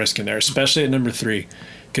there's some risk in there, especially at number 3,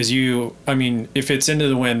 because if it's into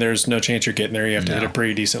the wind, there's no chance you're getting there. You have to hit a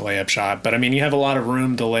pretty decent layup shot. But I mean, you have a lot of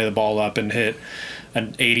room to lay the ball up and hit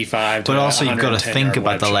an 85. But to also, you've got to 110 think yard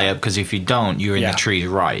about the shot. layup, because if you don't, you're in Yeah. the trees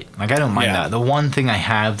right. Like, I don't mind Yeah. that. The one thing I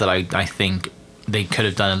have that I think they could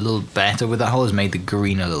have done a little better with that hole is made the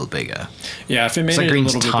green a little bigger. Yeah, if it made It's like it a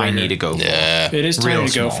green's little bit tiny bigger. to go for. Yeah. It is tiny Real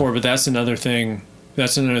to go small. for, but that's another thing.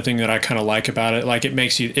 That's another thing that I kind of like about it. Like, it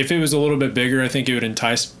makes you. If it was a little bit bigger, I think it would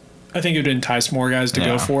entice. more guys to Yeah.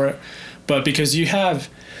 go for it. But because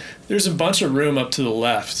there's a bunch of room up to the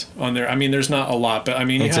left on there. I mean, there's not a lot, but I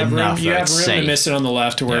mean, It's you have room. enough You that have it's room safe. to miss it on the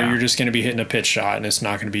left, to where Yeah. you're just going to be hitting a pitch shot, and it's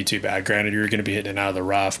not going to be too bad. Granted, you're going to be hitting it out of the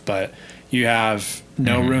rough, but you have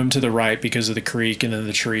no room to the right because of the creek and then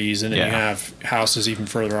the trees, and then you Yeah. have houses even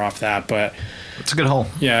further off that. But It's a good hole.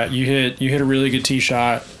 yeah, you hit a really good tee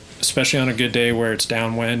shot, especially on a good day where it's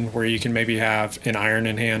downwind, where you can maybe have an iron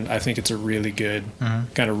in hand. I think it's a really good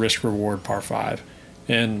kind of risk reward par 5.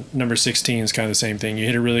 And number 16 is kind of the same thing. You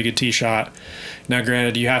hit a really good tee shot. Now,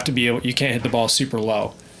 granted, you can't hit the ball super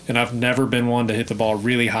low. And I've never been one to hit the ball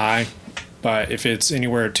really high. But if it's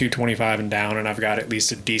anywhere at 225 and down, and I've got at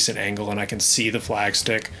least a decent angle and I can see the flag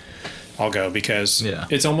stick, I'll go, because Yeah.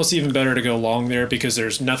 it's almost even better to go long there, because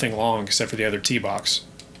there's nothing long except for the other tee box.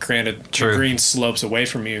 Granted, True. the green slopes away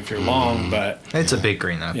from you if you're long, but It's a big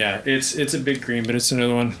green though. yeah, it's a big green, but it's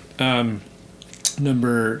another one.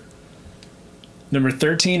 Number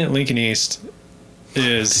 13 at Lincoln East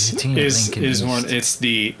is 13 at Lincoln East. one. It's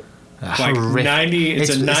the like Horrific. 90. It's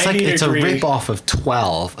a 90 it's a degree. rip off of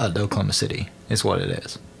 12 at Oklahoma City. Is what it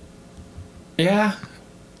is. Yeah,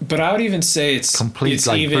 but I would even say it's Complete it's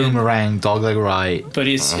like even, boomerang, dogleg right. but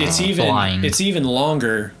it's Blind. even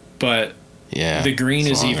longer. But Yeah. the green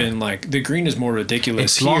it's is longer. even like the green is more ridiculous.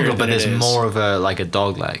 It's here longer, than but it there's is. more of a like a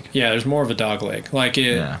dog leg. Yeah, there's more of a dog leg. Like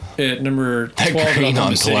Yeah. at number 12 That at green Oklahoma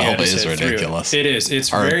on City, I 12 just is hit through it. ridiculous. It is.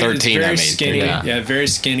 It's Or very 13, very I mean. skinny. Yeah. Yeah, very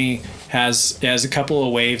skinny. Has a couple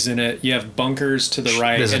of waves in it. You have bunkers to the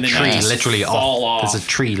right, There's a and then tree you just literally fall off. There's a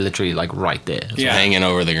tree literally like right there. Yeah. hanging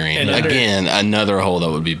over the green. And under- Again, another hole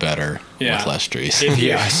that would be better Yeah. with less trees. If you-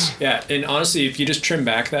 Yes. Yeah, and honestly, if you just trim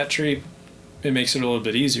back that tree, it makes it a little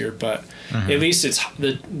bit easier. But at least it's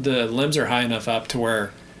the limbs are high enough up to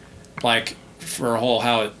where, like, for a hole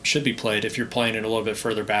how it should be played. If you're playing it a little bit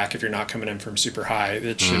further back, if you're not coming in from super high,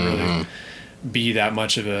 it should really be that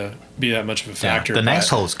much of a Yeah. factor. The next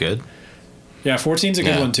But- hole's good. yeah, 14's a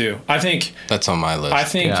good Yeah. one too. I think That's on my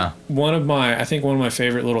list. Yeah. one of my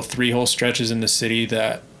favorite little 3-hole stretches in the city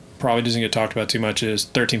that probably doesn't get talked about too much is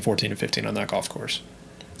 13, 14, and 15 on that golf course.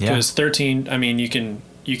 Yeah. Because 13, I mean, you can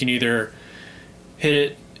either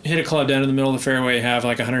hit a club down in the middle of the fairway, have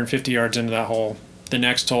like 150 yards into that hole. The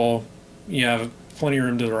next hole, you have plenty of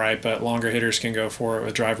room to the right, but longer hitters can go for it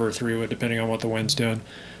with driver or 3-wood, depending on what the wind's doing.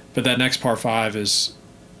 But that next par 5 is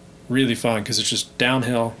really fun because it's just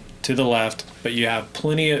downhill to the left, but you have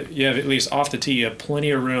at least off the tee, you have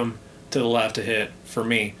plenty of room to the left to hit. For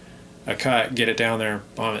me, a cut, get it down there,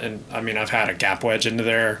 and I mean, I've had a gap wedge into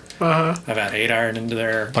there. I've had 8-iron into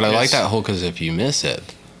there. But I like It's- that hole because if you miss it,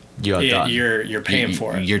 You're Yeah, done. you're paying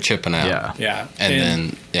for it. You're chipping out. Yeah. Yeah, And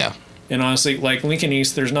then, yeah. and honestly, like Lincoln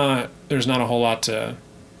East, there's not a whole lot to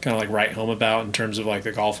kind of like write home about in terms of like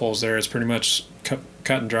the golf holes there. It's pretty much cut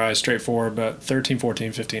and dry, straightforward. But 13,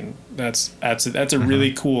 14, 15, that's a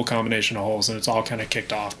really cool combination of holes, and it's all kind of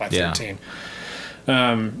kicked off by Yeah. 13.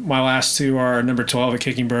 My last two are number 12 at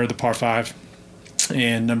Kicking Bird, the par 5,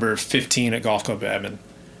 and number 15 at Golf Club Edmond.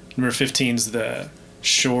 Number 15's the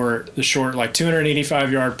short like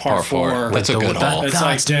 285 yard par 4. That's a good hole. It's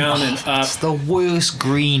like down and up. It's the worst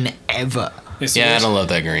green ever. It's the Yeah, I worst- don't love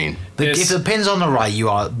that green. It's- If the pin's on the right, you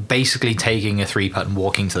are basically taking a 3-putt and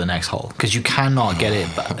walking to the next hole because you cannot get it.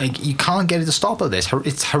 Like, you can't get it to stop at this.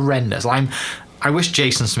 It's horrendous. I wish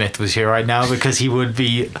Jason Smith was here right now because he would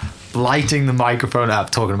be lighting the microphone up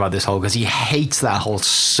talking about this hole because he hates that hole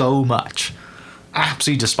so much.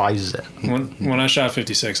 Absolutely despises it. When I shot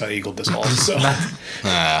 56, I eagled this hole. So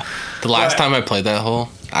The last Right. time I played that hole,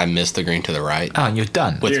 I missed the green to the right Oh, and you're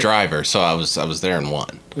done. with You're- driver, so I was there in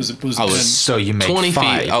one. was I was So you make 20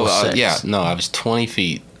 5 feet. or Oh, 6. yeah, no, I was 20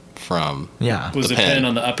 feet from Yeah. was the the pin. pin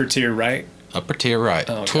on the upper tier right? upper tier right,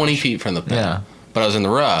 Oh, 20 gosh. feet from the pin. Yeah. But I was in the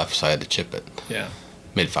rough, so I had to chip it Yeah,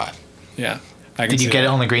 mid 5. yeah. I can Did you see get it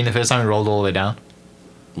that. on the green the first time and rolled all the way down?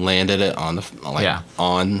 Landed it on the Yeah.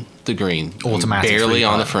 on the green, Automatic barely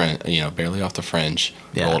on the three-putt. fringe, barely off the fringe.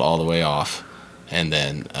 Yeah. Rolled all the way off, and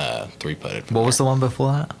then 3-putted. What was the one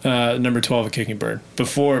before that? Number 12 at Kicking Bird.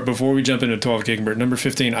 Before we jump into 12 at Kicking Bird, number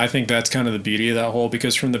 15, I think that's kind of the beauty of that hole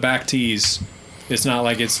because from the back tees, it's not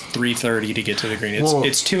like it's 330 to get to the green.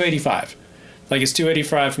 It's 285. Like it's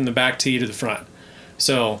 285 from the back tee to the front.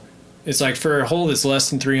 So it's like for a hole that's less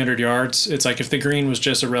than 300 yards, it's like if the green was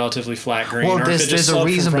just a relatively flat green. Well, or if it just there's a sloped from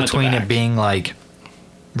reason front to between back. it being like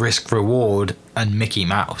risk reward and Mickey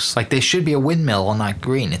Mouse. Like there should be a windmill on that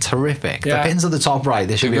green. It's horrific. Yeah. The pins at the top right.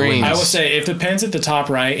 There should The be a greens. windmill. I will say if the pin's at the top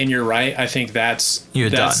right and you're right, I think that's You're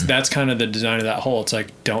done. That's kind of the design of that hole. It's like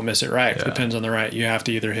don't miss it right. If the Yeah. pin's on the right, you have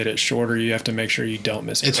to either hit it short or you have to make sure you don't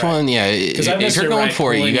miss it. It's right. one, yeah. I've If missed you're it going right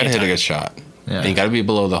for it, you plenty got to of hit a good times. shot. Yeah. And you got to be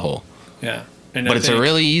below the hole. Yeah. And But I it's think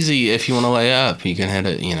really easy if you want to lay up. You can hit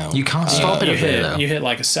it, You can't stop it you up there hit though. you hit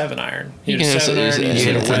like a 7-iron. You You hit a can 7-iron. hit- You You hit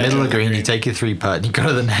hit a it to the wedge middle on of the green, you take your 3-putt, and you go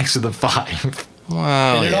to the next with a 5.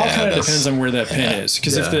 Wow. And it all yeah, kind of that's- depends on where that pin is.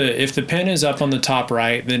 Because Yeah. if the pin is up on the top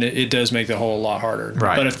right, then it does make the hole a lot harder.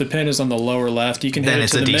 Right. But if the pin is on the lower left, you can Then hit it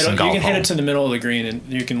it's to a the middle. decent You golf can hit hole. it to the middle of the green, and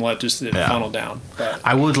you can let just it Yeah. funnel down. But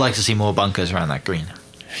I would like to see more bunkers around that green.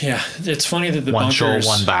 yeah, it's funny that the One bunkers. short,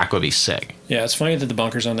 one back would be sick. Yeah, it's funny that the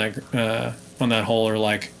bunkers on that hole are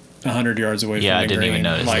like 100 yards away Yeah, from I the didn't green, even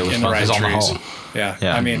notice like there was in the right bunkers on the trees. hole. Yeah.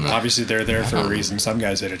 Yeah. I mean, obviously they're there for a reason. Some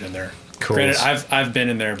guys hit it in there. Cool. Granted, I've been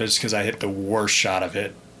in there, but it's because I hit the worst shot I've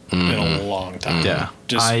hit in a long time. Yeah.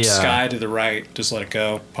 Just sky to the right, just let it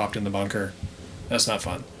go, popped in the bunker. That's not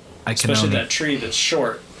fun. I can Especially only, that tree that's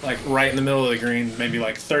short. like right in the middle of the green, maybe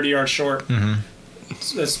like 30 yards short.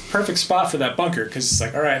 It's a perfect spot for that bunker because it's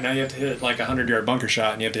like, all right, now you have to hit like a 100-yard bunker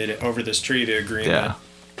shot and you have to hit it over this tree to a green that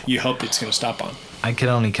you hope it's going to stop on. I can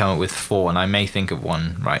only come up with 4, and I may think of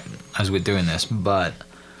one right as we're doing this, but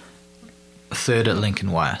 3rd at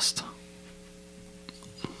Lincoln West.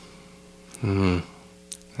 I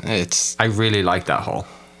really like that hole.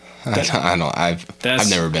 I've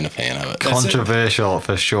never been a fan of it. Controversial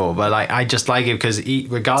for sure, but like I just like it because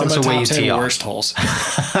regardless of where you tee off, worst holes.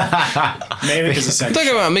 Maybe because it's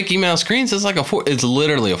Talking about Mickey Mouse greens, it's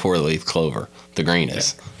literally a 4-leaf clover. The green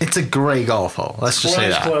is. It's a great golf hole. Let's just say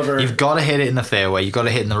that. Clover. You've got to hit it in the fairway. You've got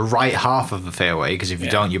to hit in the right half of the fairway because if you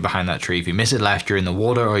don't, you're behind that tree. If you miss it left, you're in the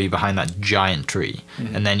water or you're behind that giant tree.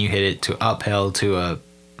 And then you hit it to uphill to a,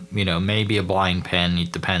 maybe a blind pin.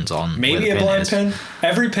 It depends on maybe a blind pin.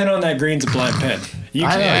 Every pin on that green's a blind pin. You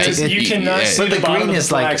cannot see the bottom of the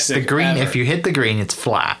flagstick. The green. Ever. If you hit the green, it's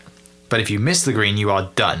flat. But if you miss the green, you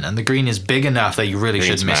are done. And the green is big enough that you really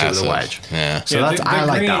should miss it with a wedge. Yeah. So I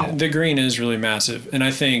like that. The green is really massive, and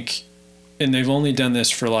I think, and they've only done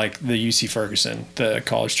this for like the UC Ferguson, the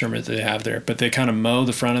college tournament that they have there. But they kind of mow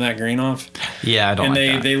the front of that green off. Yeah, I don't.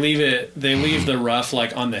 And they leave the rough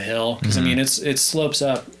like on the hill because I mean it slopes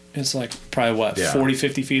up. It's like probably 40,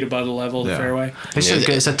 50 feet above the level of the fairway.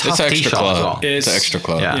 It's a tough tee shot as well. It's extra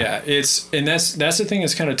close. Yeah, that's the thing.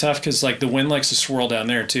 It's kind of tough because like the wind likes to swirl down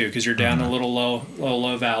there too because you're down a little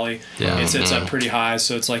low valley. Yeah. It's up pretty high,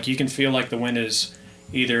 so it's like you can feel like the wind is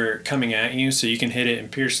either coming at you, so you can hit it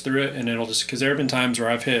and pierce through it, and it'll just because there have been times where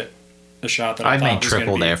I've hit a shot that I've made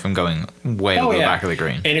triple there from going way over the back of the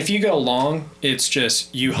green. And if you go long, it's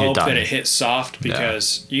just you hope that it hits soft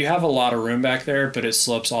because you have a lot of room back there, but it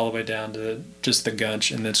slopes all the way down to just the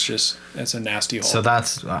gunch, and it's a nasty hole. So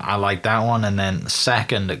I like that one, and then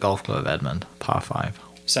 2nd at Golf Club Edmond, par 5.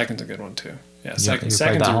 Second's a good one too. Yeah, second's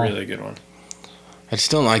a really good one. I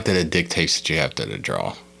just don't like that it dictates that you have to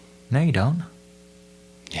draw. No, you don't.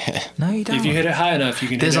 Yeah. No, you don't. If you hit it high enough, you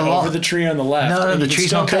can hit it over the tree on the left. No, the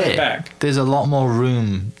tree's not there. Back. There's a lot more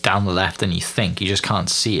room down the left than you think. You just can't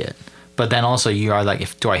see it. But then also you are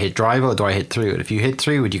like, do I hit driver or do I hit 3-wood? If you hit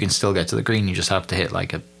 3-wood, you can still get to the green. You just have to hit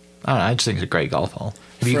like I don't know. I just think it's a great golf hole.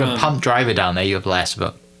 If you can pump driver down there, you have less of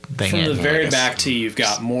a thing. From the very back tee, you've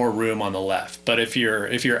got more room on the left. But if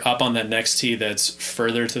you're up on that next tee that's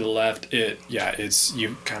further to the left, you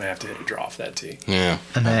kind of have to hit a draw off that tee. Yeah.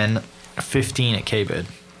 And then 15 at K-Bird.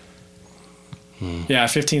 Yeah,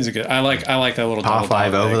 15's a good. I like that little par double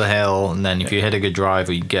 5 dog over leg. the hill, and then if you hit a good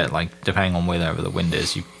driver, you get like depending on wherever the wind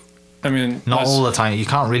is. Not all the time. You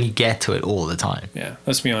can't really get to it all the time. Yeah,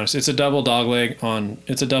 let's be honest. It's a double dog leg on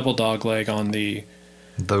the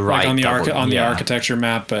right on the architecture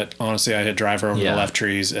map. But honestly, I hit driver over the left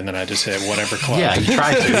trees, and then I just hit whatever club. Yeah, you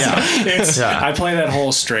tried to. Yeah, I play that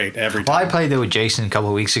hole straight every time. Well, I played there with Jason a couple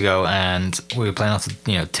of weeks ago, and we were playing off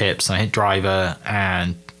tips. And I hit driver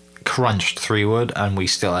and crunched 3-wood, and we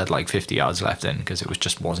still had like 50 yards left in because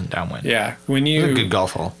it wasn't downwind. Yeah, it was a good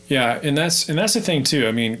golf hole. Yeah, and that's the thing too.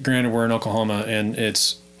 I mean, granted, we're in Oklahoma, and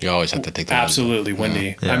it's you always have to take the absolutely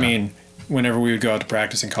windy. Yeah. I mean, whenever we would go out to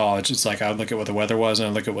practice in college, it's like I would look at what the weather was and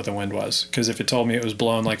I'd look at what the wind was. Because if it told me it was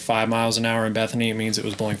blowing like 5 miles an hour in Bethany, it means it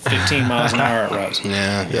was blowing 15 miles an hour at Rose.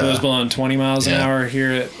 Yeah. If it was blowing 20 miles an hour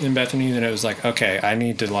here in Bethany, then it was like, okay, I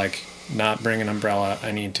need to like not bring an umbrella.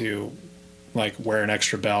 I need to like wear an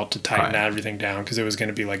extra belt to tighten everything down because it was going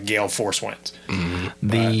to be like gale force winds.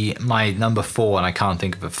 Mm-hmm. My number 4, and I can't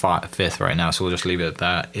think of a 5th right now, so we'll just leave it at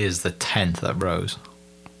that, is the 10th at Rose.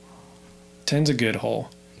 10's a good hole.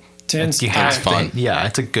 10's fun. Yeah,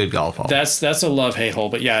 it's a good golf hole. That's a love-hate hole,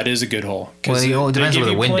 but yeah, it is a good hole. Well, it depends where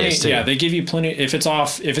the wind is too. Yeah, they give you plenty. If it's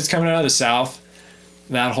coming out of the south,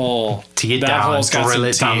 that hole, tee it down and drill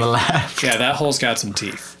it down the left. Yeah, that hole's got some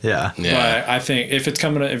teeth. Yeah. But I think if it's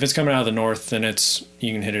coming out of the north, then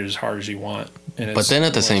you can hit it as hard as you want. But then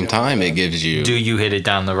at the same time, it gives you. Do you hit it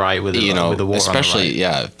down the right with the water? Especially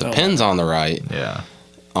on the right? the pin's on the right. Yeah.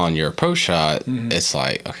 On your approach shot, it's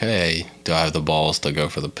like, okay, do I have the balls to go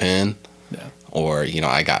for the pin? Yeah. Or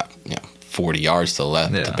I got 40 yards to the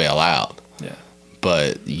left to bail out. Yeah.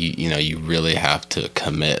 But you really have to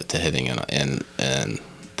commit to hitting it, and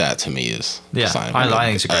that to me is I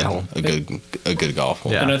think it's a great hole, a good golf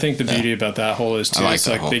hole. Yeah. And I think the beauty about that hole is too, it's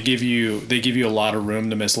like hole. they give you a lot of room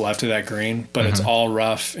to miss left of that green, but it's all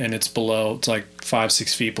rough and it's like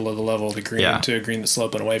 5-6 feet below the level of the green to a green that's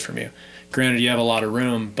sloping away from you. Granted, you have a lot of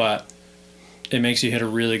room, but it makes you hit a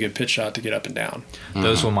really good pitch shot to get up and down.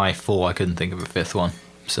 Those were my 4. I couldn't think of a 5th one.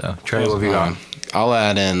 So, Trey, what have you got? I'll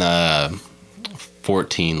add in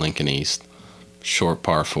 14 Lincoln East, short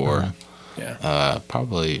par 4. Yeah.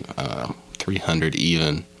 Probably 300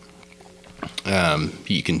 even.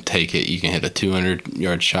 You can take it. You can hit a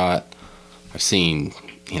 200-yard shot. I've seen,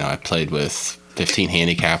 I played with 15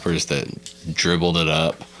 handicappers that dribbled it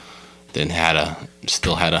up, then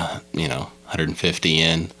still had a 150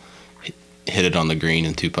 in, hit it on the green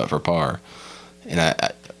and 2-putt for par. And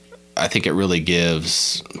I think it really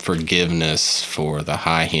gives forgiveness for the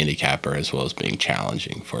high handicapper as well as being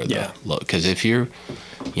challenging for the low. Because if you're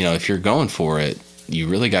going for it, you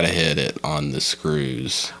really got to hit it on the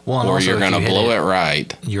screws, or you're going to blow it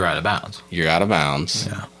right. You're out of bounds. You're out of bounds.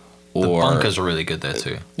 Yeah. Or the bunkers are really good there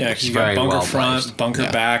too. Yeah, because you got bunker front, bunker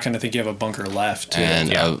back, and I think you have a bunker left too.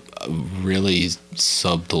 And a really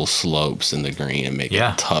subtle slopes in the green and make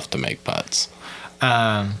it tough to make putts.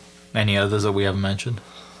 Any others that we haven't mentioned?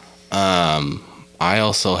 I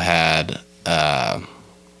also had I'm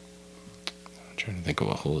trying to think of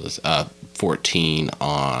what hole it is. 14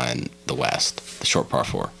 on the west, the short par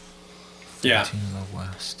 4. Yeah, 14 on the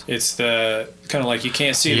west. It's the kind of like you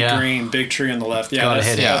can't see the green, big tree on the left. Yeah, gotta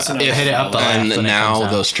hit it. Hit it up the left. And now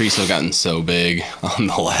those trees have gotten so big on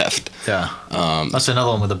the left. Yeah, that's another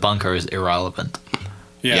one where the bunker is irrelevant.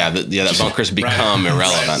 Yeah, the bunkers become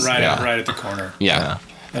irrelevant. Right at the corner. Yeah.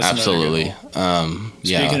 Absolutely.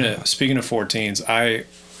 Speaking of 14s,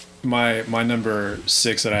 my number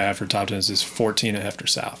 6 that I have for top 10s is 14 at Hefner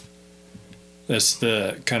South. That's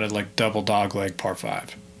the kind of like double dog leg par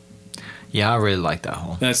 5. Yeah, I really like that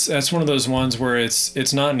hole. That's one of those ones where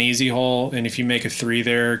it's not an easy hole, and if you make a 3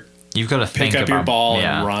 there, you've got to pick up your ball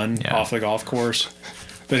and run off the golf course.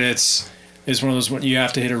 But it's one of those you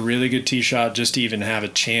have to hit a really good tee shot just to even have a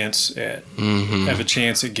chance at getting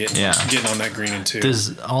on that green in 2.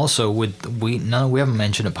 There's also we haven't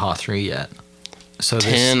mentioned a par 3 yet. So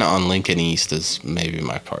 10 on Lincoln East is maybe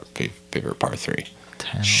my favorite par 3.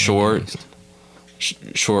 10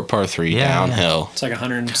 short par 3 downhill. It's like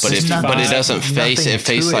 165. But it doesn't face. It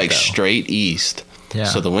faces like straight east. Yeah.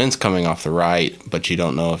 So the wind's coming off the right, but you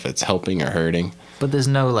don't know if it's helping or hurting. But there's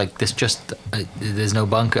no there's no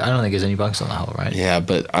bunker. I don't think there's any bunkers on the hole, right? Yeah,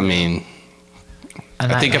 but I mean,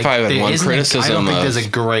 I think if I had one criticism, I don't think there's a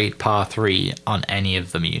great par 3 on any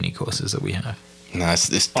of the muni courses that we have. No,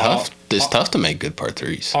 it's tough. It's tough to make good par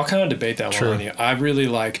 3s. I'll kind of debate that one on you. I really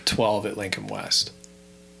like 12 at Lincoln West.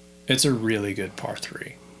 It's a really good par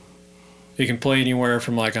 3. You can play anywhere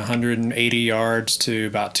from like 180 yards to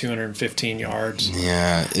about 215 yards.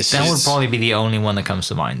 Yeah, that would probably be the only one that comes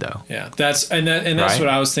to mind, though. Yeah, that's what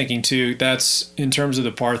I was thinking too. That's in terms of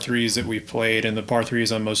the par 3s that we've played, and the par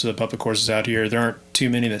 3s on most of the public courses out here. There aren't too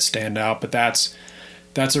many that stand out, but that's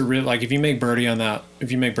a real, like, if you make birdie on that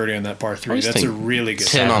par 3, that's a really good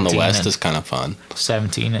 10 on the west is kind of fun.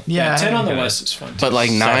 17. Yeah, 10 on the west is fun too. But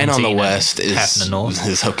like 9 on the west is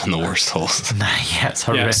up in the worst holes. It's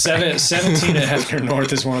horrific. 17 at Hefner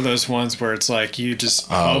North is one of those ones where it's like you just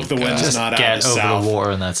hope the wind is not out of the south. Get over the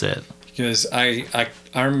water and that's it. Because I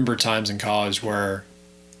remember times in college where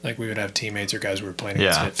like we would have teammates or guys we were playing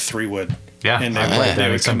against hit 3-wood. Yeah, and they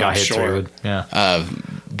would come up short. Yeah.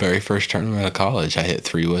 Very first tournament of college, I hit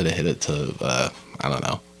 3-wood. I hit it to,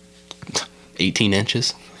 18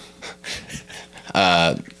 inches.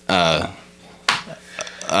 Made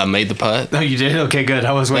the putt. Oh, you did? Okay, good.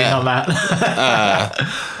 I was waiting on that.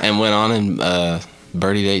 And went on and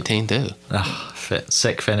birdied 18 too. Oh,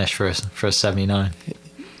 sick finish for a 79.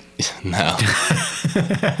 No.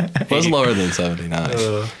 It was lower than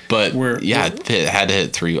 79. But had to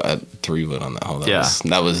hit 3-wood on that hole.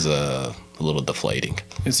 That was a little deflating.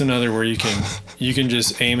 It's another where you can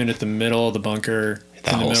just aim it at the middle of the bunker, in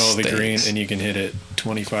the middle of the green, and you can hit it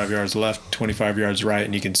 25 yards left, 25 yards right,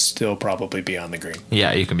 and you can still probably be on the green.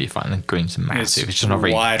 Yeah, you can be fine. The green's massive. It's just not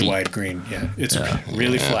very wide green. Yeah, it's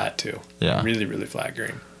really flat too. Yeah, really, really flat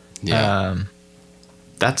green. Yeah.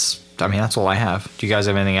 That's all I have. Do you guys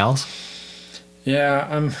have anything else?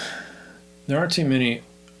 Yeah, there aren't too many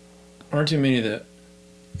that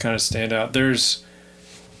kind of stand out.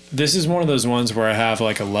 This is one of those ones where I have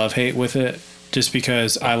like a love-hate with it, just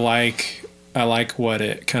because I like what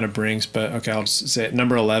it kind of brings. But okay, I'll just say it.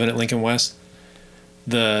 Number 11 at Lincoln West,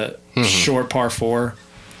 the short par 4.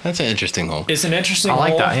 That's an interesting hole. It's an interesting hole. I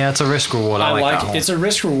like that. Yeah, it's a risk reward. I like that hole. It's a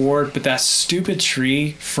risk reward, but that stupid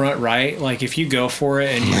tree front right, like if you go for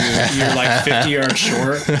it and you're like 50 yards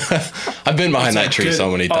short. I've been behind that tree so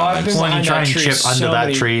many times. When you try and chip under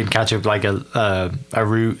that tree and catch up like a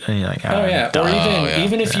root, and you're like,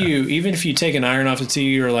 even if you take an iron off the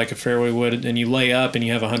tee or like a fairway wood and you lay up and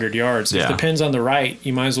you have 100 yards, if the pin's on the right,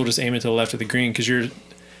 you might as well just aim it to the left of the green, because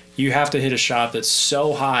you have to hit a shot that's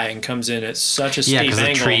so high and comes in at such a steep angle. Yeah,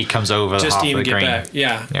 because the tree comes over just half to even of the get green. back.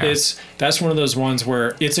 Yeah, that's one of those ones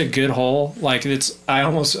where it's a good hole. Like I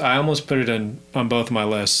almost put it on both of my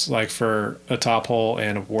lists, like for a top hole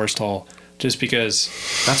and a worst hole, just because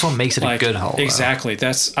that's what makes it a good hole. Exactly.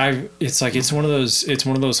 It's one of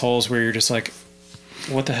those holes where you're just like,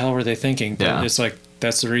 what the hell were they thinking? But Yeah. it's like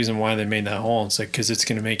that's the reason why they made that hole. It's like because it's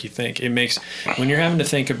going to make you think. It makes when you're having to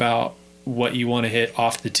think about what you want to hit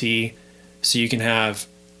off the tee, so you can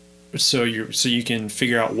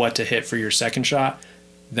figure out what to hit for your second shot.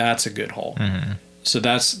 That's a good hole. Mm-hmm. So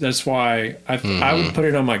that's why I would put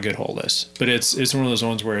it on my good hole list. But it's one of those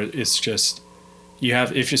ones where it's just you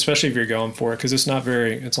have especially if you're going for it, because it's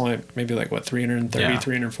only maybe like 330,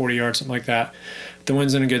 340 yards, something like that. The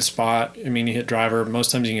wind's in a good spot. I mean, you hit driver.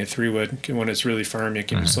 Most times you can get 3-wood. When it's really firm, you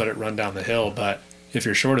can just let it run down the hill. But if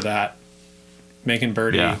you're short of that, making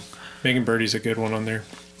birdie's a good one on there.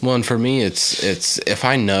 Well, and for me, it's if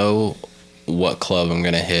I know what club I'm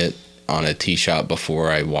going to hit on a tee shot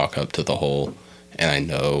before I walk up to the hole, and I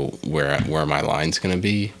know where my line's going to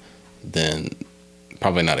be, then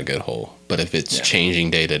probably not a good hole. But if it's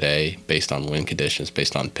changing day to day based on wind conditions,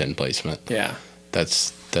 based on pin placement,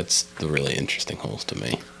 that's the really interesting holes to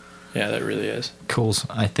me. Yeah, that really is. Cool.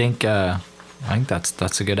 I think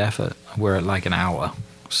that's a good effort. We're at like an hour,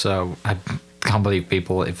 so I can't believe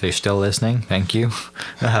people, if they're still listening, thank you.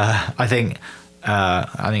 I think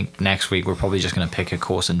next week we're probably just going to pick a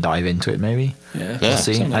course and dive into it, maybe. Yeah. We'll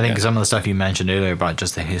see. Like I think some of the stuff you mentioned earlier about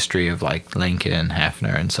just the history of like Lincoln and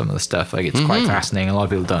Hefner and some of the stuff, like it's quite fascinating. A lot of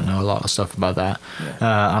people don't know a lot of stuff about that.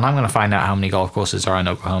 Yeah. And I'm going to find out how many golf courses are in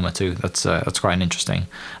Oklahoma too. That's quite interesting.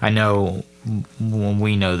 I know when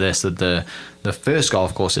we know this, that the first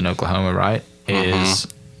golf course in Oklahoma, right, is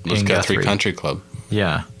in Guthrie Country Club.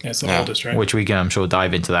 Yeah. It's the oldest, right? Which we can, I'm sure,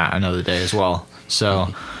 dive into that another day as well. So,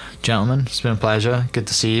 gentlemen, it's been a pleasure. Good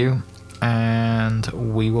to see you. And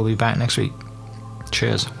we will be back next week.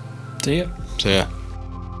 Cheers. See ya. See ya.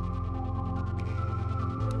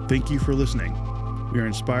 Thank you for listening. We are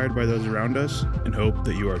inspired by those around us and hope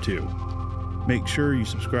that you are too. Make sure you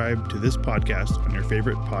subscribe to this podcast on your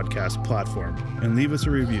favorite podcast platform and leave us a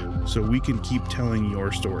review so we can keep telling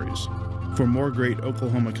your stories. For more great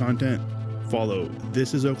Oklahoma content, follow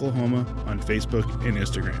This Is Oklahoma on Facebook and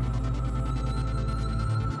Instagram.